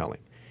stories that we're telling.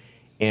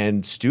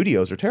 And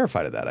studios are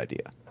terrified of that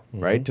idea,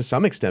 right? To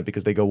some extent,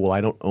 because they go, well,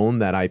 I don't own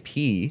that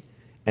IP,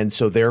 and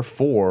so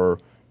therefore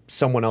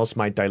someone else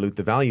might dilute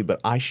the value.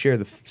 But I share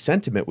the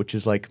sentiment, which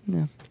is like,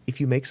 if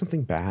you make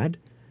something bad,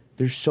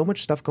 there's so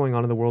much stuff going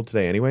on in the world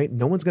today anyway,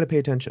 no one's going to pay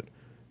attention.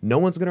 No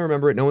one's going to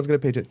remember it. No one's going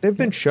to pay attention. There have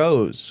been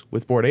shows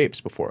with Bored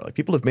Apes before. Like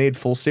people have made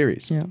full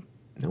series. Yeah.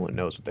 No one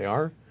knows what they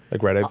are.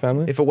 Like Red Ape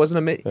Family? If it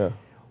wasn't a Yeah.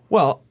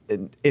 well,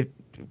 it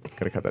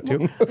gotta cut that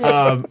too.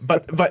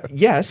 But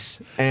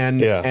yes, and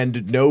Yeah.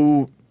 and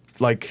no,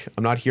 like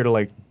I'm not here to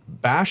like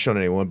bash on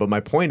anyone, but my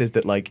point is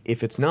that like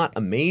if it's not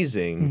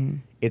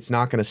amazing, it's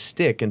not going to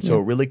stick, and so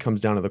it really comes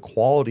down to the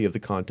quality of the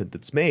content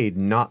that's made,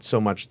 not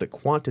so much the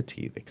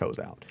quantity that goes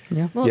out.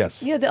 Yeah. Well,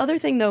 Yes. Yeah, the other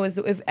thing, though, is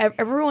if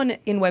everyone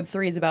in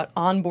Web3 is about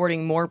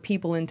onboarding more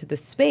people into the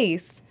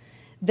space,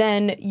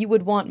 then you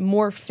would want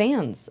more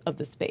fans of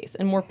the space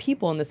and more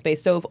people in the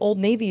space. So if Old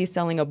Navy is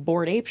selling a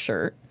Bored Ape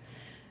shirt,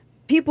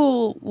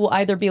 people will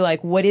either be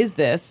like, what is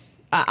this?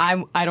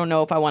 I don't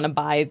know if I want to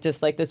buy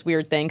just like this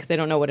weird thing because they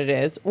don't know what it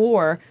is.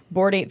 Or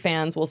Bored Ape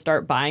fans will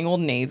start buying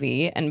Old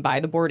Navy and buy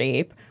the Bored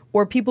Ape.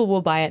 Or people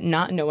will buy it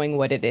not knowing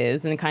what it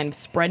is and kind of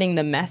spreading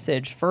the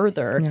message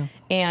further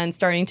and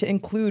starting to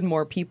include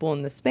more people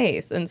in the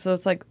space. And so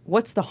it's like,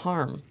 what's the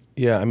harm?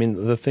 Yeah, I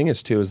mean, the thing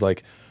is, too, is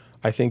like,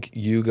 I think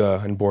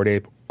Yuga and Bored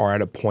Ape are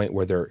at a point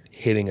where they're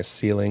hitting a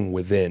ceiling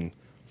within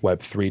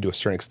Web3 to a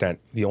certain extent.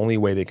 The only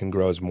way they can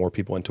grow is more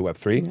people into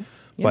Web3,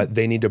 but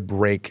they need to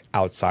break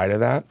outside of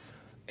that.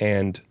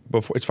 And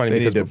before, it's funny They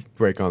because need to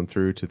break on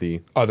through to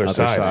the other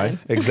side.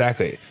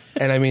 Exactly.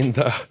 And I mean,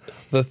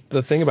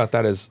 the thing about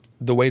that is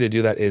the way to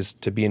do that is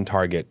to be in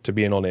Target, to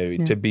be in Old Navy,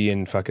 to be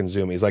in fucking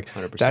Zoomies. Like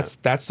 100%.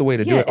 that's the way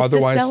to do it. It's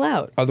Otherwise, to sell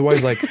out.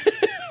 Otherwise, like,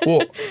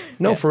 well,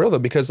 no, for real though,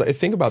 because like,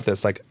 think about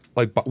this. Like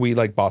we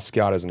like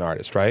Basquiat as an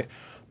artist, right?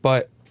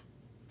 But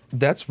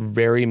that's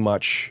very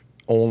much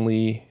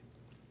only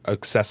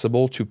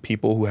accessible to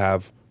people who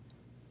have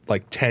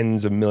like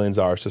tens of millions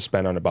of dollars to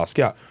spend on a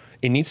Basquiat.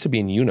 It needs to be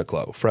in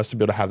Uniqlo for us to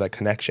be able to have that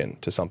connection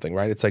to something,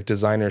 right? It's like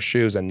designer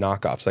shoes and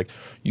knockoffs. Like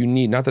you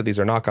need, not that these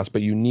are knockoffs,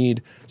 but you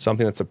need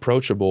something that's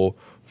approachable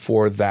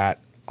for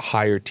that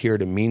higher tier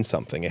to mean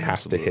something. It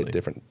has to hit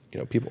different,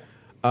 people.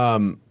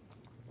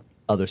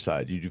 Other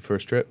side. You do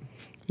first trip?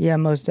 Yeah,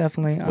 most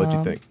definitely. What'd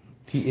you think?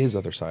 He is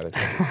other sided.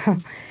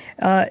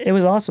 It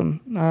was awesome.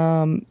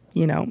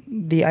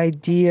 The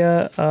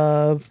idea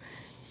of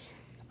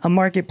a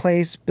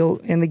marketplace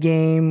built in the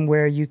game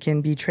where you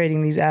can be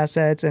trading these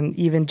assets and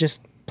even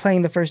just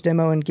playing the first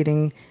demo and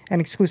getting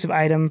an exclusive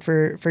item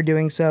for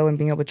doing so and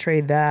being able to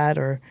trade that,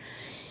 or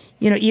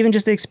even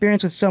just the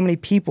experience with so many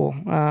people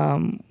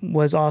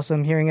was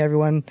awesome. Hearing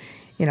everyone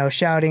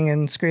shouting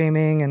and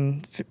screaming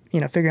and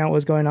figuring out what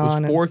was going It was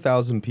on.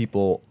 4,000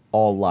 people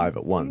all live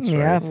at once, right?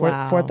 Yeah,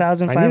 Wow.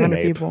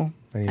 4,500 people.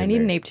 I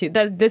need an ape too.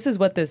 This is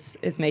what this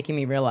is making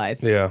me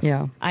realize.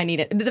 Yeah. I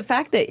need it. The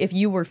fact that if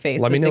you were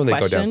faced Let me with know the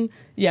when they go question, down.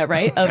 yeah,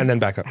 right, And then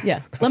back up.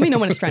 yeah, let me know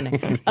when it's trending.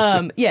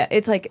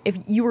 It's like if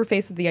you were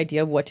faced with the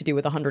idea of what to do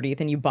with 100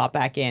 ETH and you bought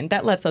back in,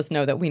 that lets us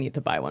know that we need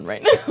to buy one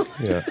right now.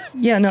 Yeah.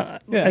 Yeah, no.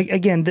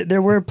 Again,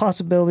 there were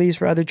possibilities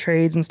for other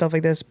trades and stuff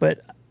like this,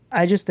 but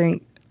I just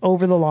think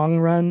over the long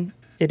run,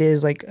 it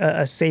is like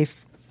a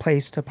safe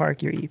place to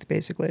park your ETH,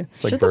 basically.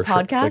 It's like Should Berkshire. the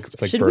podcast?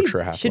 It's like should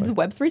Berkshire Hathaway. should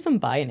Web3Some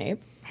buy an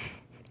ape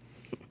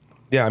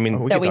Yeah, I mean,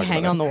 that we talk hang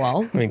about on the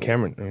wall? I mean,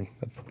 Cameron.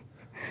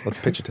 Let's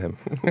pitch it to him.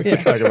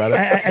 Talk about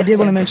it. I did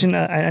want to mention,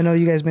 I know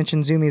you guys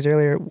mentioned Zoomies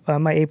earlier.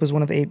 My ape was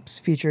one of the apes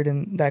featured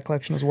in that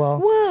collection as well.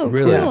 Whoa,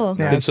 Really? cool.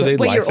 Yeah. So they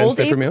Wait, your licensed old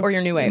it ape from you? or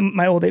your new ape?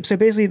 My old ape. So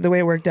basically, the way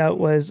it worked out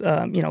was,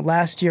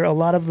 last year, a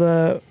lot of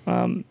the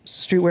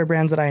streetwear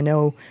brands that I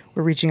know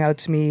were reaching out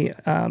to me,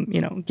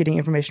 getting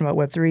information about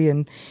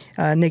Web3,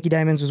 and Nikki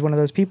Diamonds was one of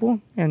those people.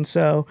 And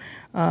so,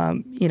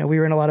 we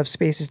were in a lot of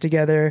spaces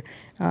together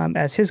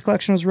as his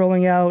collection was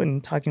rolling out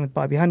and talking with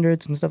Bobby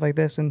Hundreds and stuff like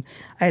this. And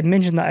I had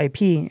mentioned the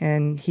IP,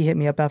 and he hit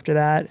me up after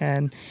that,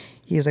 and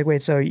he was like,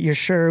 "Wait, so you're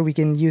sure we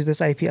can use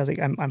this IP?" I was like,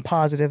 "I'm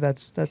positive.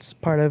 That's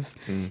part of,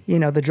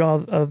 the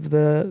draw of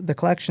the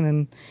collection."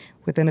 And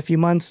within a few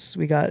months,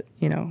 we got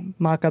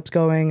mock-ups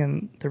going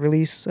and the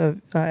release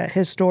of at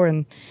his store,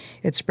 and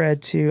it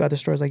spread to other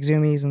stores like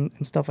Zoomies and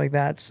stuff like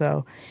that.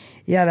 So,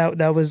 yeah,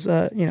 that was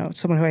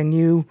someone who I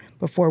knew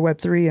before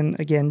Web3, and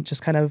again,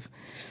 just kind of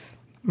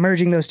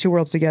merging those two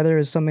worlds together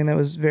is something that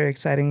was very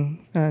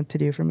exciting to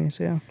do for me.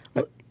 So yeah.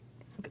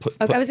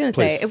 Okay, I was going to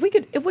say,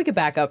 Please. if we could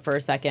back up for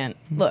a second.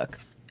 Look,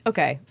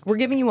 okay, we're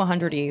giving you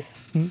 100 ETH.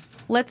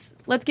 Let's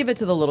give it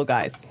to the little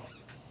guys.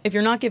 If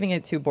you're not giving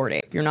it to Bored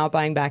Ape, you're not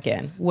buying back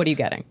in. What are you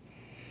getting?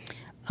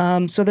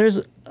 So there's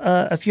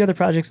a few other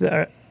projects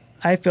that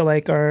I feel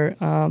like are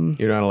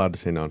You're not allowed to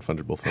say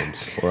non-fungible films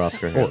or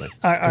Oscar Haley.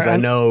 Because I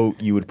know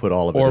you would put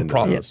all of it into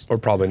those. or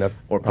probably nothing.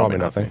 Or probably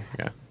nothing.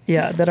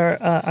 Yeah. that are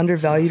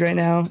undervalued right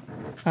now.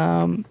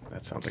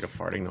 That sounds like a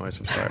farting noise.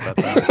 I'm sorry about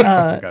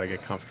that. Gotta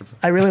get comfortable.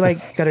 I really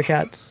like gutter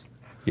cats.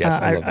 Yes,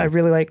 I love them. I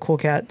really like cool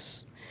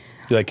cats.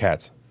 You like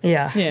cats?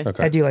 Yeah, Yeah.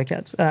 Okay. I do like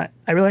cats. I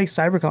really like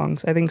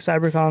cyberkongs. I think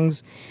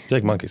cyberkongs. You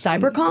like monkeys?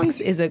 Cyberkongs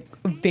is a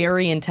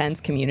very intense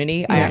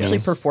community. I actually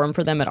performed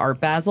for them at Art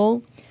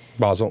Basel.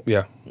 Basel,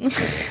 yeah.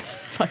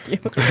 Fuck you.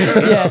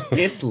 Yeah.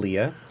 It's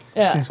Leah.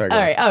 Yeah. Sorry, All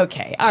go right.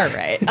 Okay. All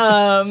right.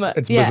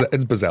 It's yeah.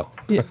 it's Bazelle.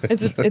 Yeah,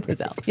 it's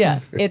Bazelle.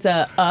 Yeah, it's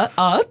a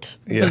art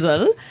Yeah.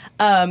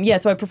 Bazelle.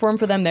 So I performed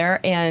for them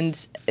there,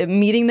 and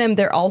meeting them,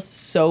 they're all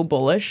so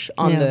bullish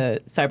on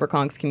the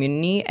Cyberkongs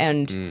community,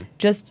 and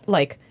just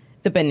like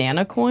the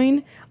banana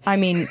coin. I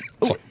mean,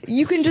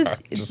 you can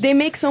they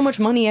make so much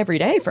money every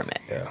day from it.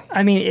 Yeah.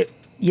 I mean,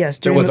 yes,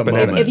 There during was the- a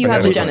banana. If you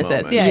have There the was a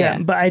Genesis, moment. yeah.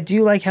 But I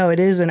do like how it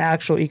is an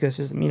actual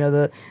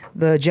ecosystem.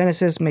 The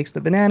Genesis makes the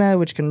banana,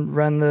 which can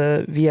run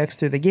the VX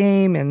through the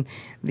game, and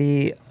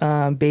the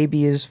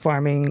baby is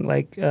farming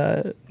like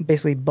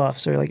basically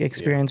buffs or like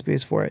experience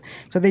boosts for it.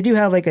 So they do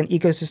have like an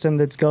ecosystem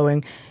that's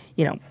going.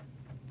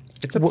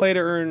 It's a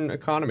play-to-earn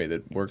economy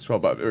that works well.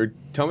 But or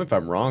tell me if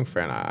I'm wrong,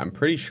 Fran. I'm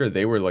pretty sure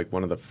they were like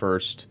one of the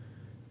first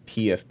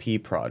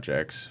PFP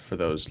projects, for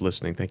those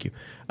listening, thank you,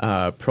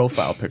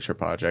 profile picture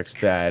projects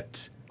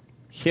that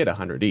hit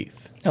 100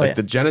 ETH.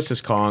 The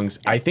Genesis Kongs,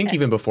 I think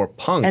even before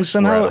Punks, and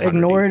somehow were at 100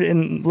 ignored ETH.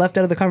 and left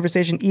out of the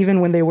conversation even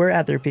when they were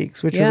at their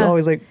peaks, which was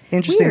always like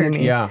interesting Weird. to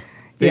me. Yeah.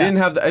 They didn't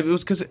have it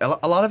was because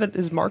a lot of it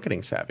is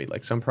marketing savvy.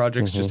 Like some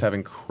projects just have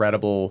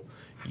incredible.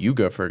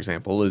 Yuga, for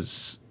example,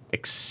 is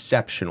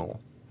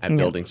exceptional at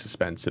building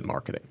suspense and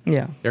marketing.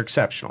 Yeah. They're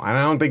exceptional. And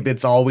I don't think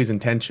that's always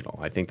intentional.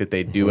 I think that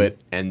they do it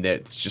and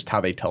that's just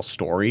how they tell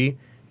story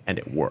and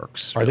it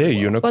works. Are they a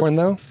unicorn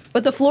though?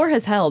 But the floor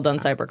has held on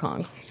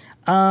CyberKongs.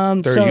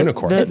 They're a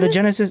unicorn. The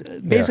Genesis,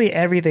 basically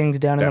everything's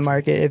down in the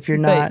market. If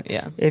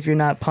you're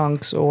not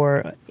punks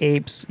or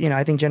apes,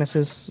 I think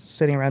Genesis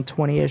sitting around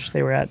 20-ish.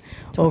 They were at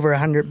over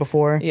 100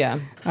 before. Yeah.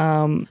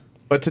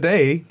 But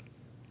today,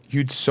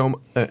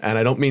 and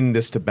I don't mean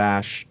this to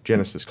bash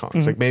Genesis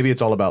Kongs. Like maybe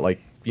it's all about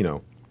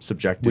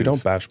subjective. We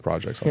don't bash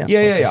projects. On this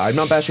Yeah. I'm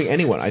not bashing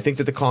anyone. I think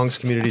that the Kongs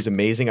community is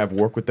amazing. I've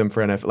worked with them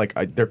for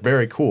NFL. They're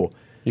very cool.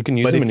 You can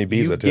use them in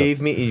Ibiza too.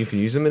 You can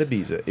use them in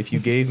Ibiza. If you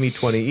gave me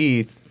 20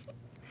 ETH,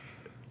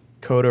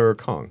 Coda or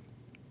Kong?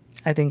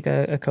 I think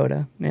a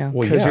Coda, yeah.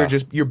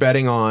 Because you're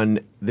betting on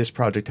this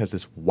project has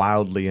this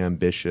wildly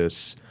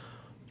ambitious,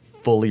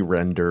 fully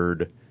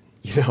rendered,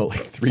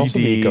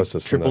 3D,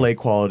 AAA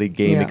quality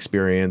game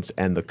experience,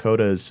 and the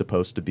Coda is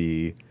supposed to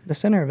be the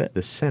center of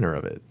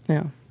it.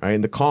 Yeah. Right?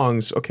 And the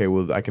Kongs, okay,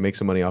 well, I can make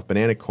some money off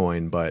Banana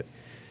Coin, but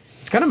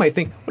it's kind of my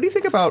thing. What do you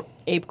think about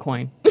Ape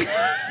Coin?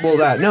 Well,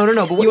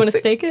 no. But you want to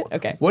stake it?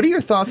 Okay. What are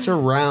your thoughts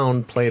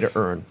around play to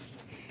earn?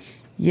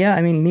 Yeah,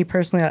 I mean, me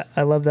personally,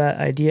 I love that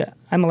idea.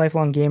 I'm a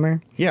lifelong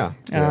gamer. Yeah.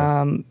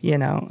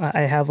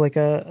 I have like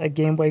a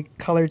Game Boy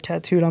Color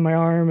tattooed on my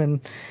arm,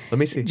 and let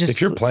me see. If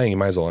you're playing, you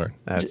might as well earn.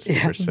 That's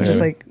super sick. Just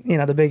like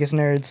the biggest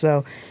nerd.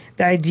 So,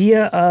 the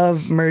idea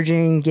of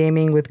merging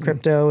gaming with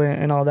crypto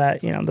and all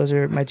that, those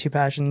are my two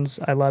passions.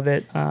 I love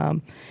it.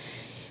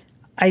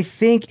 I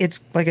think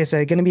it's, like I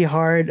said, going to be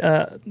hard.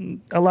 A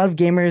lot of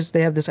gamers,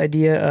 they have this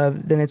idea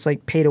of then it's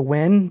like pay to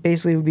win.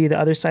 Basically, would be the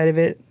other side of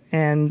it.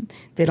 And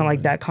they don't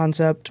like that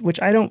concept,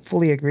 which I don't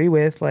fully agree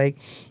with. Like,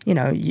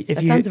 if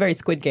that sounds very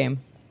Squid Game.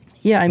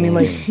 Yeah, I mean,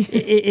 like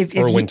if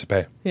or you, win to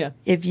pay. Yeah.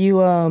 If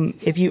you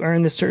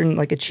earn this certain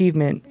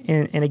achievement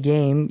in a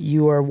game,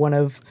 you are one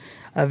of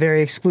a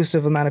very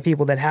exclusive amount of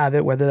people that have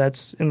it, whether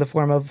that's in the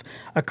form of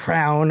a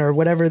crown or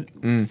whatever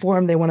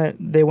form they want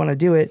to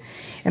do it.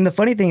 And the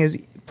funny thing is,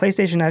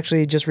 PlayStation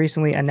actually just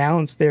recently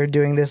announced they're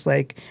doing this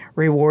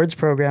rewards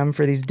program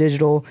for these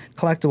digital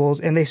collectibles,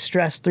 and they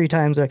stressed 3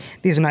 times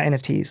these are not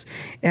NFTs,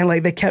 and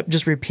they kept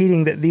just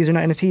repeating that these are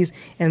not NFTs,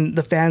 and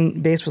the fan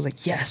base was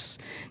like, yes,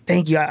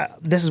 thank you,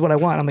 this is what I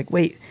want. I'm like,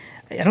 wait,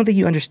 I don't think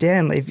you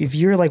understand. If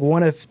you're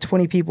one of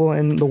 20 people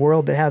in the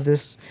world that have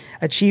this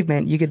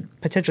achievement, you could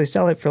potentially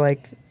sell it for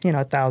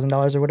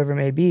 $1,000 or whatever it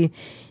may be.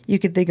 You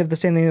could think of the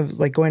same thing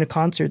of going to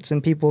concerts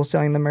and people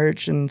selling the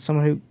merch, and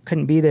someone who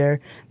couldn't be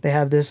there, they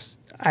have this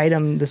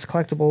item, this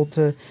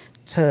collectible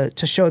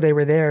to show they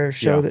were there,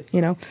 that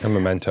a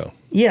memento.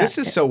 Yeah, this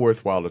is so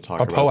worthwhile to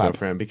talk about, my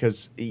friend,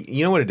 because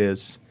you know what it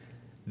is.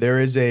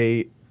 There's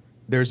a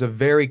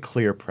very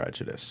clear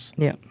prejudice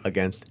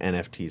against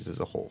NFTs as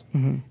a whole,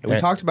 and we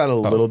talked about it a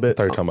little bit.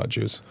 I thought you were talking about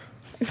Jews.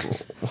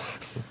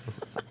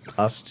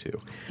 Us too.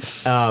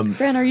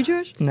 Fran, are you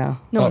Jewish? No.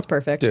 No one's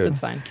perfect. Dude. It's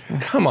fine.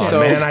 Come on,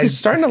 man. I'm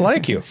starting to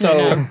like you.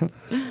 So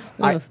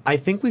I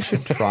think we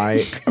should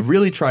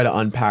really try to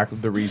unpack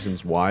the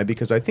reasons why,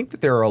 because I think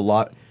that there are a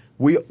lot.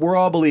 We're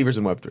all believers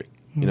in Web3.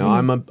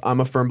 I'm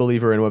a firm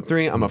believer in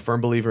Web3. I'm a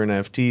firm believer in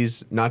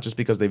NFTs, not just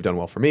because they've done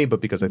well for me,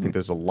 but because I think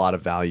there's a lot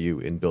of value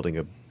in building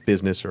a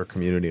business or a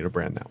community and a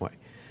brand that way.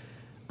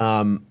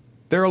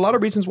 There are a lot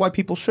of reasons why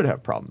people should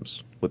have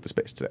problems with the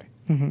space today.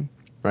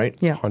 Right?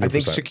 Yeah. 100%. I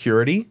think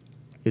security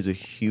is a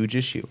huge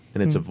issue,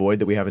 and it's a void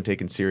that we haven't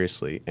taken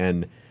seriously.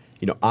 And,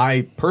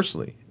 I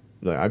personally,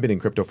 I've been in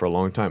crypto for a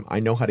long time. I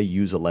know how to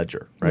use a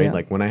ledger, right?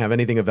 Yeah. When I have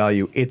anything of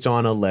value, it's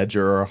on a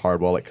ledger or a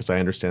hard wallet because I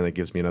understand that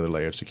gives me another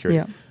layer of security.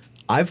 Yeah.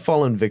 I've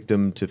fallen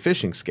victim to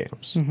phishing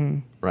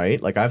scams, right?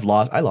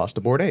 I lost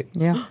a Bored Ape.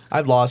 Yeah.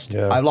 I lost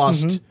 2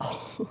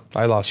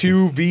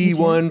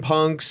 V1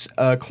 punks,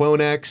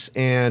 Clone X,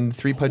 and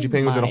 3 Pudgy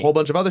Penguins, and a whole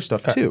bunch of other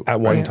stuff too. At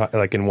one time,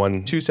 in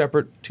one. Two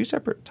separate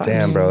times.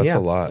 Damn, bro, that's a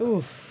lot.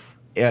 Oof.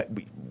 Yeah,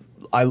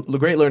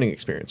 great learning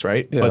experience,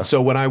 right? Yeah. But so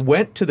when I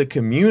went to the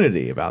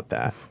community about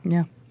that,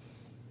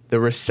 the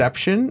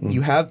reception,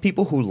 you have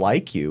people who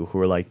like you, who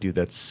are like, dude,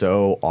 that's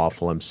so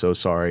awful, I'm so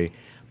sorry.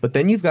 But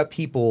then you've got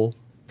people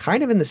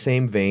kind of in the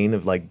same vein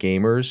of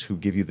gamers who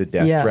give you the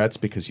death threats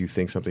because you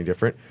think something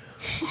different,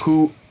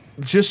 who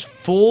just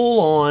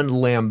full on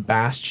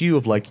lambast you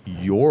of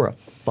you're a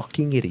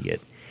fucking idiot.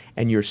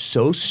 And you're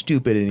so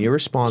stupid and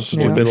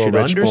irresponsible. Stupid You should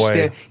little rich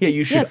understand. boy. Yeah,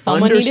 you should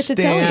someone needed to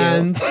tell you.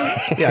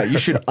 understand. Yeah, you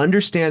should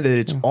understand that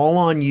it's all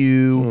on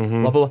you.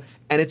 Blah blah blah.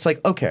 And it's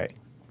okay.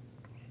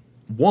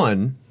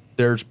 One,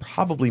 there's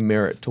probably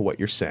merit to what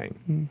you're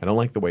saying. I don't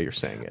like the way you're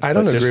saying it. I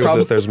don't but agree with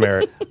that there's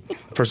merit.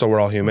 First of all, we're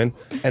all human,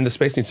 and the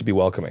space needs to be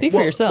welcoming. Speak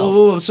for yourself.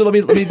 Well, so let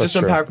me just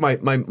true. unpack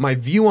my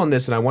view on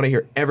this, and I want to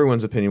hear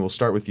everyone's opinion. We'll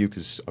start with you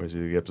because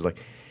obviously the episode's like,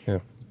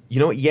 you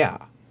know what? Yeah,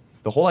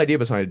 the whole idea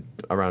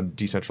around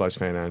decentralized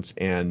finance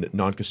and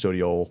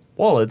non-custodial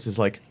wallets is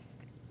like,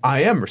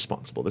 I am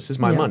responsible. This is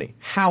my money.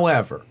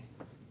 However,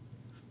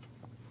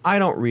 I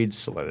don't read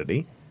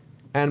Solidity,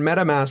 and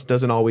MetaMask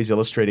doesn't always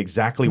illustrate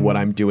exactly what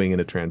I'm doing in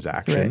a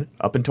transaction. Right.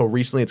 Up until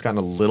recently, it's gotten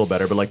a little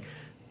better, but like,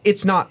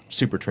 it's not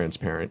super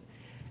transparent.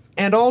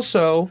 And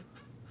also,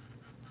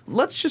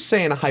 let's just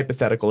say in a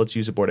hypothetical, let's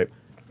use a Bored Ape.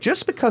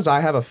 Just because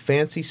I have a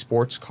fancy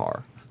sports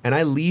car and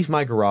I leave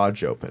my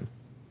garage open,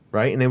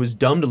 right? And it was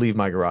dumb to leave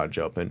my garage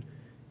open.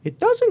 It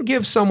doesn't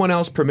give someone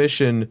else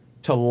permission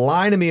to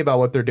lie to me about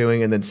what they're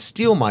doing and then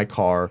steal my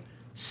car,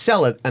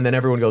 sell it, and then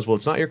everyone goes, well,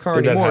 it's not your car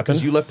Did that anymore because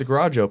happen? you left the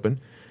garage open.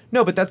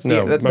 No, but that's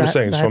No, that's I'm not,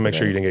 saying, just want to make that-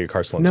 sure you didn't get your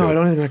car stolen. no, too. I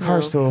don't have my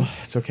car still.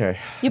 It's okay.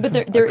 Yeah, but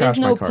there is crashed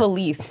my no car.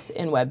 police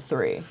in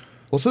Web3.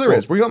 Well, so there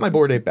is. We got my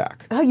Bored Ape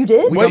back. Oh, you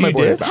did? We What, got my you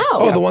Bored Ape did? back. How?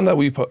 Oh, Yeah. the one that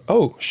we put.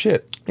 Oh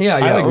shit. Yeah,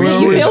 yeah. I, like,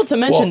 You retweeted- failed to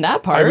mention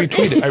that part. I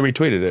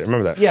retweeted it.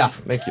 Remember that? Yeah,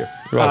 thank you.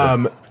 You're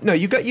welcome. No,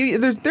 you got you.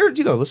 There,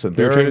 you know. Listen,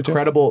 there are retweeted too?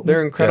 incredible.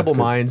 There are incredible good.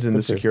 minds in the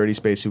Good to hear. security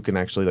space who can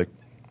actually like,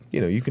 you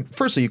know, you can.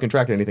 Firstly, you can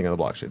track anything on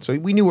the blockchain. So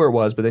we knew where it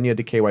was, but then you had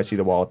to KYC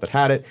the wallet that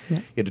had it.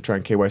 You had to try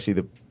and KYC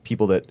the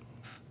people that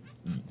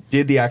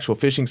did the actual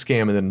phishing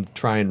scam, and then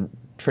try and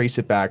trace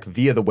it back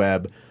via the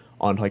web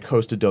on like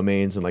hosted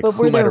domains and like But who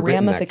were might there have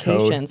written that code.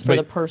 ramifications for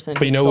the person?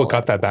 But you who know what stole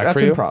got it? that back That's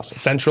for in you? process.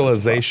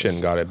 Centralization That's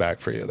in got it back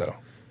for you, though.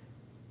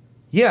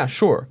 Yeah,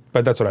 sure.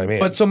 But that's what I mean.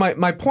 But so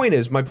my point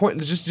is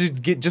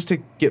just to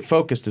get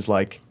focused is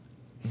like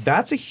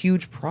that's a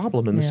huge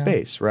problem in the Yeah.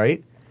 space,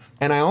 right?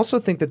 And I also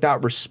think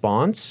that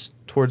response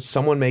towards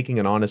someone making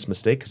an honest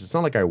mistake, because it's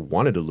not like I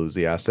wanted to lose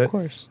the asset. Of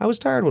course. I was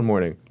tired one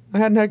morning. I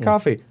hadn't had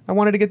coffee. I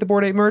wanted to get the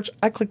Bored Ape merch.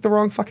 I clicked the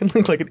wrong fucking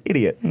link like an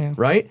idiot,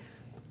 right?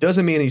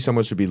 Doesn't mean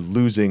someone should be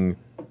losing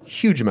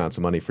huge amounts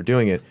of money for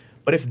doing it.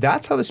 But if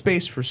that's how the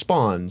space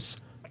responds,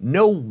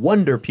 no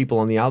wonder people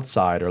on the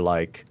outside are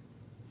like,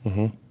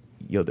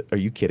 yo, are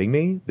you kidding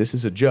me? This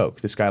is a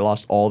joke. This guy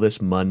lost all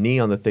this money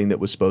on the thing that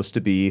was supposed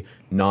to be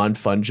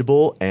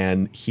non-fungible,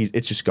 and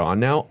it's just gone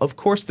now. Of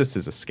course this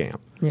is a scam,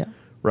 Yeah.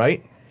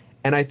 right?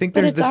 And I think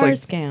But there's it's this our like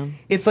scam.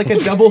 it's like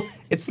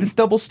it's this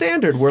double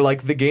standard where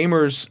like the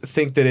gamers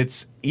think that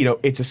it's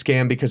a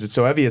scam because it's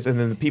so obvious, and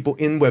then the people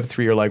in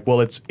Web3 are like, well,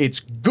 it's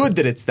good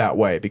that it's that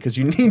way because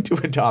you need to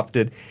adopt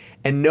it,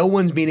 and no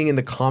one's meeting in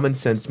the common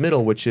sense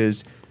middle, which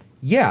is,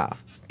 yeah,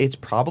 it's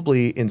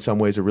probably in some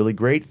ways a really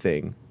great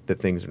thing that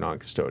things are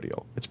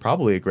non-custodial. It's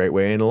probably a great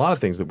way in a lot of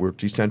things that we're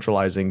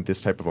decentralizing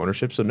this type of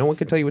ownership so no one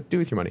can tell you what to do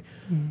with your money.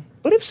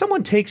 But if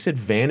someone takes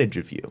advantage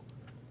of you,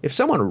 if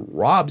someone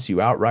robs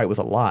you outright with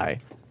a lie,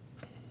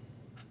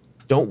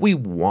 don't we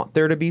want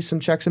there to be some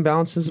checks and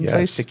balances in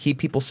place Yes. to keep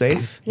people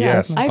safe? Yeah,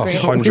 Yes, I agree.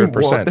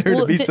 100%. There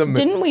to be some-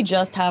 Didn't we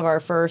just have our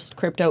first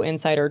crypto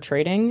insider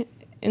trading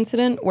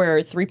incident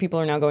where 3 people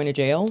are now going to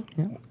jail?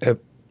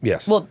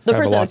 Yes. Well, the I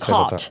have first a lot that to say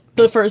about caught. that.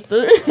 The first.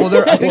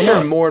 Well, I think there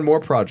are more and more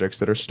projects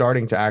that are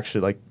starting to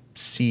actually like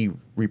see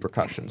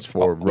repercussions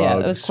for rugs, Yeah,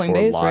 it was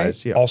Coinbase, for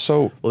lies. right? Yeah.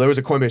 Also, Well, there was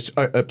a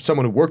Coinbase,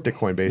 someone who worked at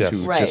Coinbase yes.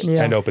 who Right. just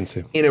Yeah. and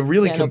OpenSea. in a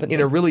really Yeah, and in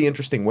a OpenSea. really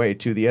interesting way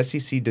too. The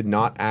SEC did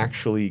not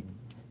actually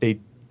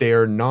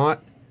they're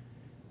not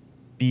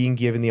being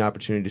given the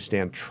opportunity to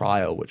stand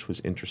trial, which was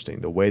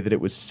interesting. The way that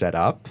it was set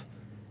up,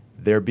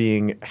 they're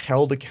being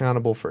held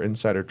accountable for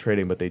insider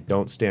trading, but they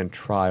don't stand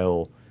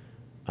trial.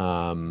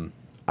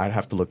 I'd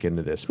have to look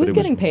into this. But Who's it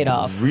was getting paid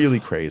off? Really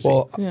crazy.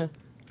 Well, Yeah.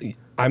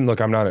 I'm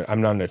not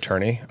an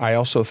attorney. I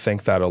also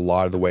think that a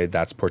lot of the way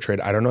that's portrayed,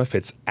 I don't know if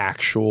it's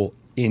actual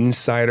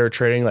insider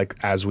trading, like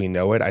as we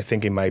know it. I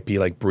think it might be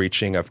like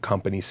breaching of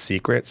company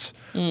secrets.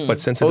 But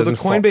since it the doesn't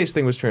Coinbase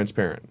thing was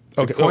transparent.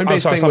 Okay. The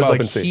Coinbase I thing saw was about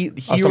like OpenSea. he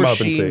I saw or about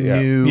she OpenSea, yeah.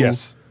 knew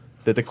Yes.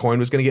 that the coin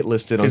was going to get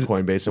listed on Is-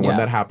 Coinbase, and when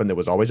Yeah. that happened, there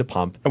was always a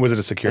pump. And was it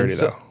a security And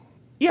so- though?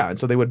 Yeah, and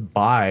so they would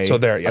buy So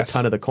there, a yes.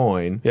 ton of the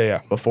coin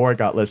Yeah. before it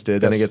got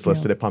listed. Then it Yes. gets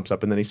listed, it pumps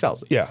up, and then he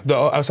sells it. Yeah,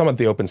 I was talking about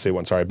the OpenSea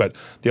one, sorry, but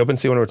the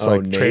OpenSea one where it's Oh,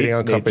 like Nate- trading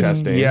on Nate companies.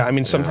 testing. Yeah, I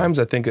mean Yeah. sometimes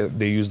I think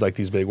they use like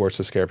these big words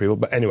to scare people.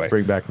 But anyway,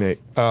 Bring back Nate.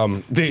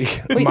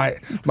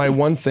 my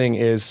one thing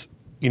is,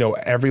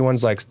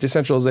 everyone's like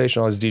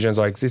decentralization, all these degens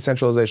are like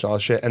decentralization, all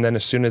this shit, and then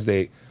as soon as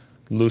they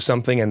lose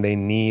something and they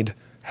need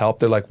help,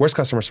 they're like, "Where's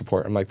customer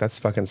support?" I'm like, "That's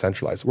fucking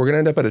centralized. We're gonna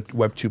end up at a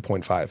Web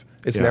 2.5.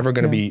 It's Yeah. never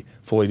gonna be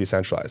fully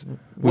decentralized. We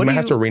What might do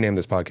have to you- rename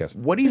this podcast."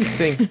 What do you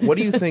think? What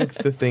do you think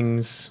the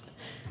things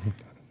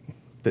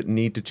that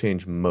need to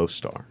change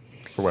most are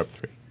for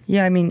Web3?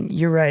 Yeah, I mean,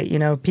 you're right.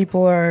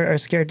 People are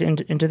scared to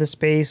enter the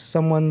space.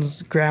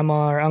 Someone's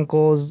grandma or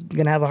uncle is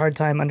going to have a hard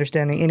time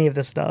understanding any of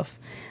this stuff.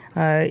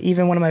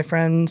 Even one of my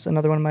friends,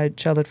 another one of my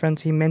childhood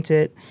friends, he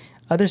minted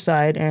other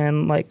side,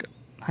 and like,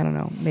 I don't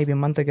know, maybe a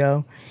month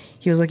ago,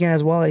 he was looking at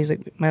his wallet. He's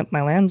like,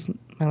 my land's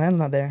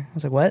not there. I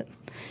was like, what?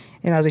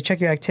 And I was like, check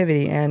your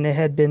activity. And it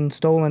had been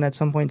stolen at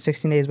some point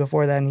 16 days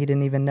before that. And he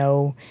didn't even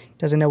know,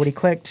 doesn't know what he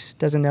clicked,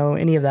 doesn't know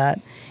any of that.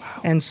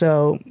 Wow. And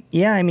so,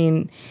 yeah, I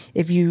mean,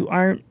 if you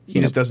aren't... He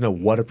just doesn't know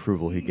what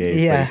approval he gave.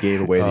 Yeah. But he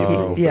gave away the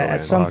approval. Yeah,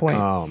 at some point.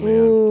 Oh, man.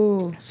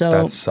 Ooh. So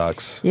That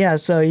sucks. Yeah,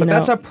 so, you But know...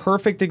 that's a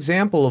perfect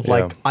example of,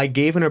 like, Yeah. I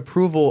gave an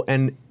approval,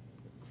 and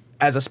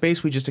as a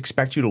space, we just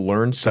expect you to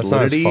learn not his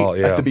solidity fault,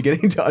 yeah. at the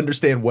beginning to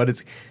understand what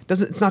it's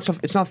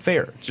not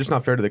fair. It's just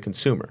not fair to the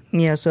consumer.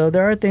 Yeah, so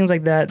there are things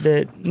like that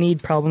that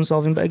need problem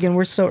solving. But again,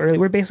 we're so early.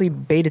 We're basically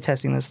beta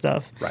testing this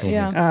stuff. Right.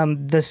 Yeah.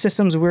 The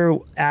systems we're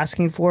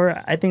asking for,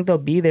 I think they'll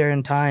be there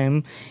in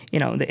time. You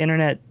know, the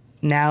internet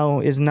now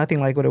is nothing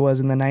like what it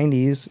was in the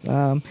 90s.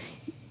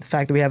 The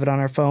fact that we have it on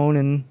our phone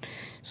and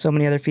so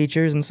many other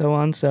features and so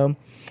on. So,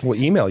 Well,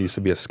 email used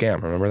to be a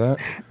scam. Remember that?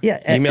 yeah.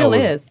 It Email still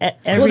was- is.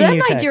 every Well, that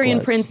new tech Nigerian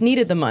was. prince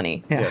needed the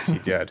money. Yeah. Yes, he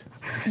did.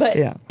 But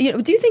Yeah. you know,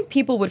 do you think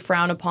people would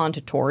frown upon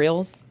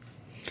tutorials?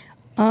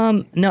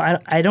 No,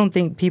 I don't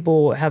think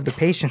people have the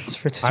patience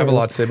for tutorials. I have a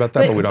lot to say about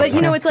that, but, we don't have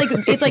you know,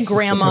 time. it's like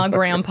grandma,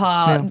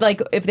 grandpa. Yeah.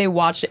 Like if they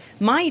watched it.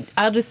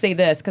 I'll just say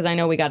this because I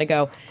know we got to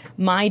go.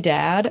 My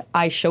dad,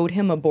 I showed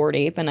him a Bored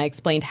Ape and I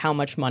explained how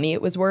much money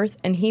it was worth,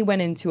 and he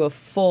went into a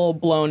full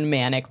blown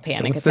manic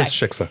panic What's attack. this,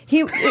 Shiksa?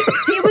 He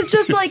was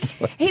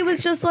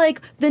just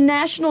like the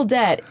national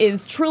debt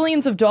is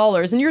trillions of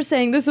dollars, and you're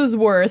saying this is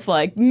worth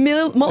like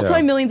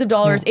multi millions of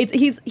dollars.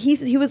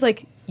 He was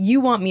like,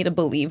 you want me to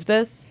believe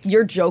this?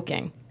 You're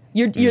joking.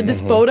 You're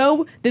this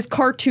photo, this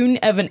cartoon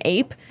of an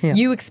ape. Yeah.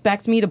 You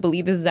expect me to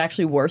believe this is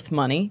actually worth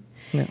money?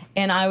 Yeah.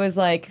 And I was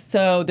like,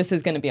 so this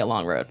is going to be a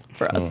long road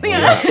for us.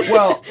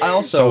 Well, I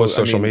also... So was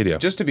social media.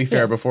 Just to be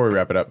fair, before we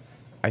wrap it up,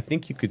 I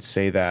think you could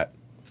say that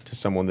to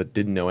someone that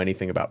didn't know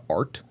anything about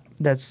art.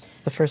 That's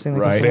the first thing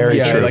that Right. comes to Very mind.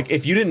 yeah, true. Like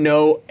if you didn't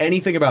know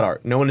anything about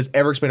art, no one has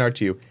ever explained art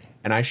to you,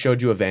 and I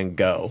showed you a Van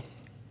Gogh,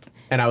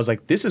 and I was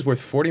like, this is worth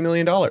 $40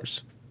 million.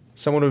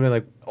 Someone would have been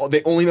like, oh,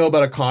 they only know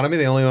about economy,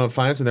 they only know about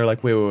finance, and they're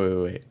like,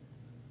 wait.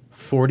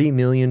 $40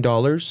 million?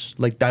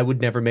 Like, I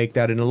would never make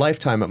that in a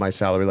lifetime at my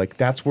salary. Like,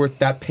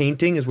 that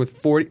painting is worth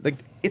 40. Like,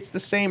 it's the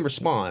same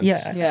response.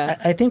 Yeah, Yeah.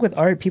 I think with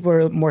art, people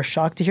are more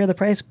shocked to hear the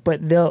price,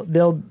 but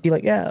they'll be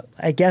like, yeah,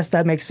 I guess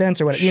that makes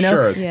sense or whatever. You know,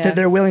 Sure. Yeah. that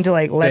they're willing to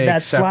like let They that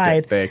accept it.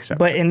 slide. They accept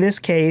But it. in this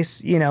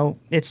case, you know,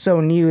 it's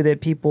so new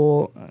that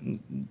people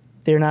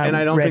they're not. And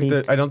I don't ready.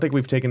 think I don't think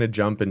we've taken a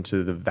jump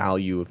into the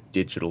value of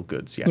digital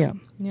goods yet. Yeah.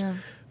 Yeah.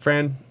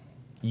 Fran,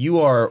 you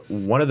are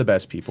one of the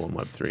best people in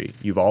Web3.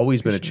 You've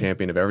always been a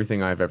champion of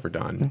everything I've ever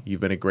done. You've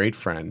been a great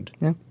friend.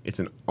 Yeah. It's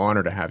an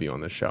honor to have you on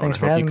the show. Thanks and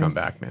for I hope you having come me.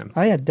 back, man.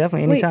 Oh yeah,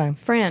 definitely anytime. Wait,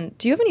 Fran,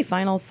 do you have any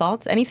final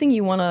thoughts? Anything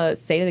you want to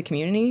say to the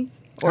community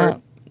or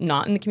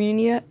not in the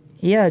community yet?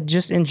 Yeah,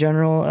 just in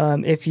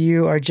general, if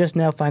you are just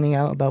now finding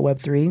out about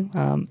Web3,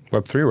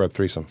 Web3 or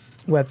Web3Some?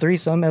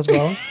 Web3Some as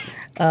well.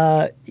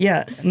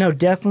 Yeah, no,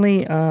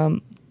 definitely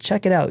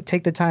check it out.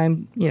 Take the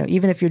time, you know,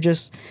 even if you're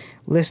just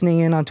listening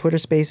in on Twitter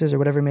Spaces or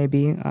whatever it may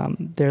be.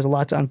 There's a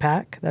lot to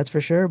unpack, that's for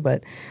sure.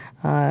 But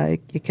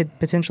it could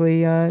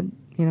potentially, you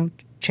know,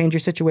 change your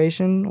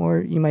situation, or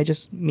you might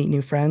just meet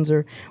new friends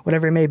or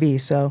whatever it may be.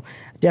 So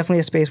definitely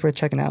a space worth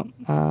checking out.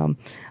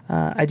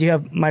 I do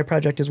have my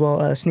project as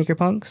well, Sneaker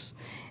Punks.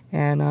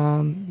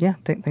 And yeah,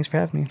 thanks for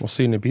having me. We'll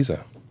see you in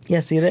Ibiza. Yeah,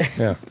 see you there.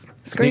 Yeah.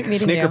 Great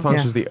meeting Sneaker you. Punks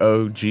Yeah. was the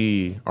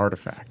OG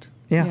artifact.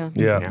 Yeah.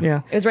 Yeah.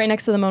 Yeah. It was right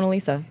next to the Mona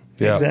Lisa.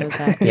 Yeah. It was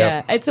Exactly. that.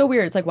 Yeah. It's so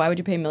weird. It's like, why would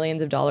you pay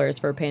millions of dollars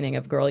for a painting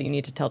of a girl you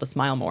need to tell to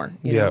smile more?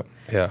 you Yeah. know?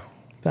 Yeah.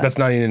 Facts. That's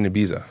not even in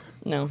Ibiza.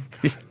 No.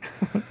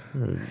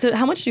 So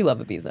how much do you love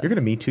Ibiza? You're going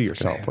to Me Too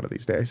yourself one of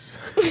these days.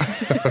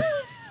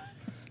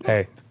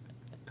 Hey.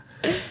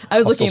 I was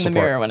I'll looking in still the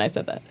mirror support. when I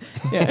said that.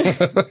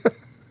 Yeah.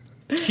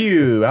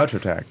 Cue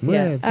outro track.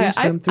 Yeah.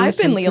 I've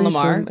been Leah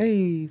Lamarr.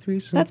 Hey,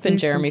 threesome. That's been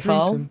Jeremy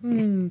Fall.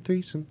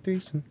 Threesome.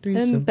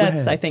 And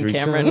that's, I think,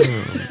 Cameron.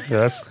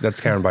 Yeah, that's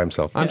Cameron by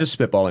himself. I'm just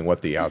spitballing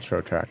what the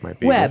outro track might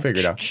be. Web. We'll figure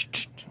it out.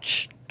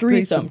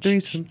 Threesome. Web. There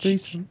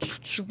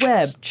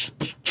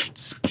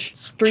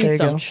you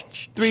go.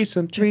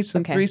 Threesome.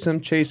 Okay.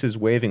 Threesome. Chase is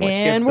waving like,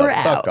 And get the we're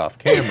fuck out. off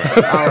camera.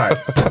 All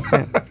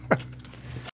right.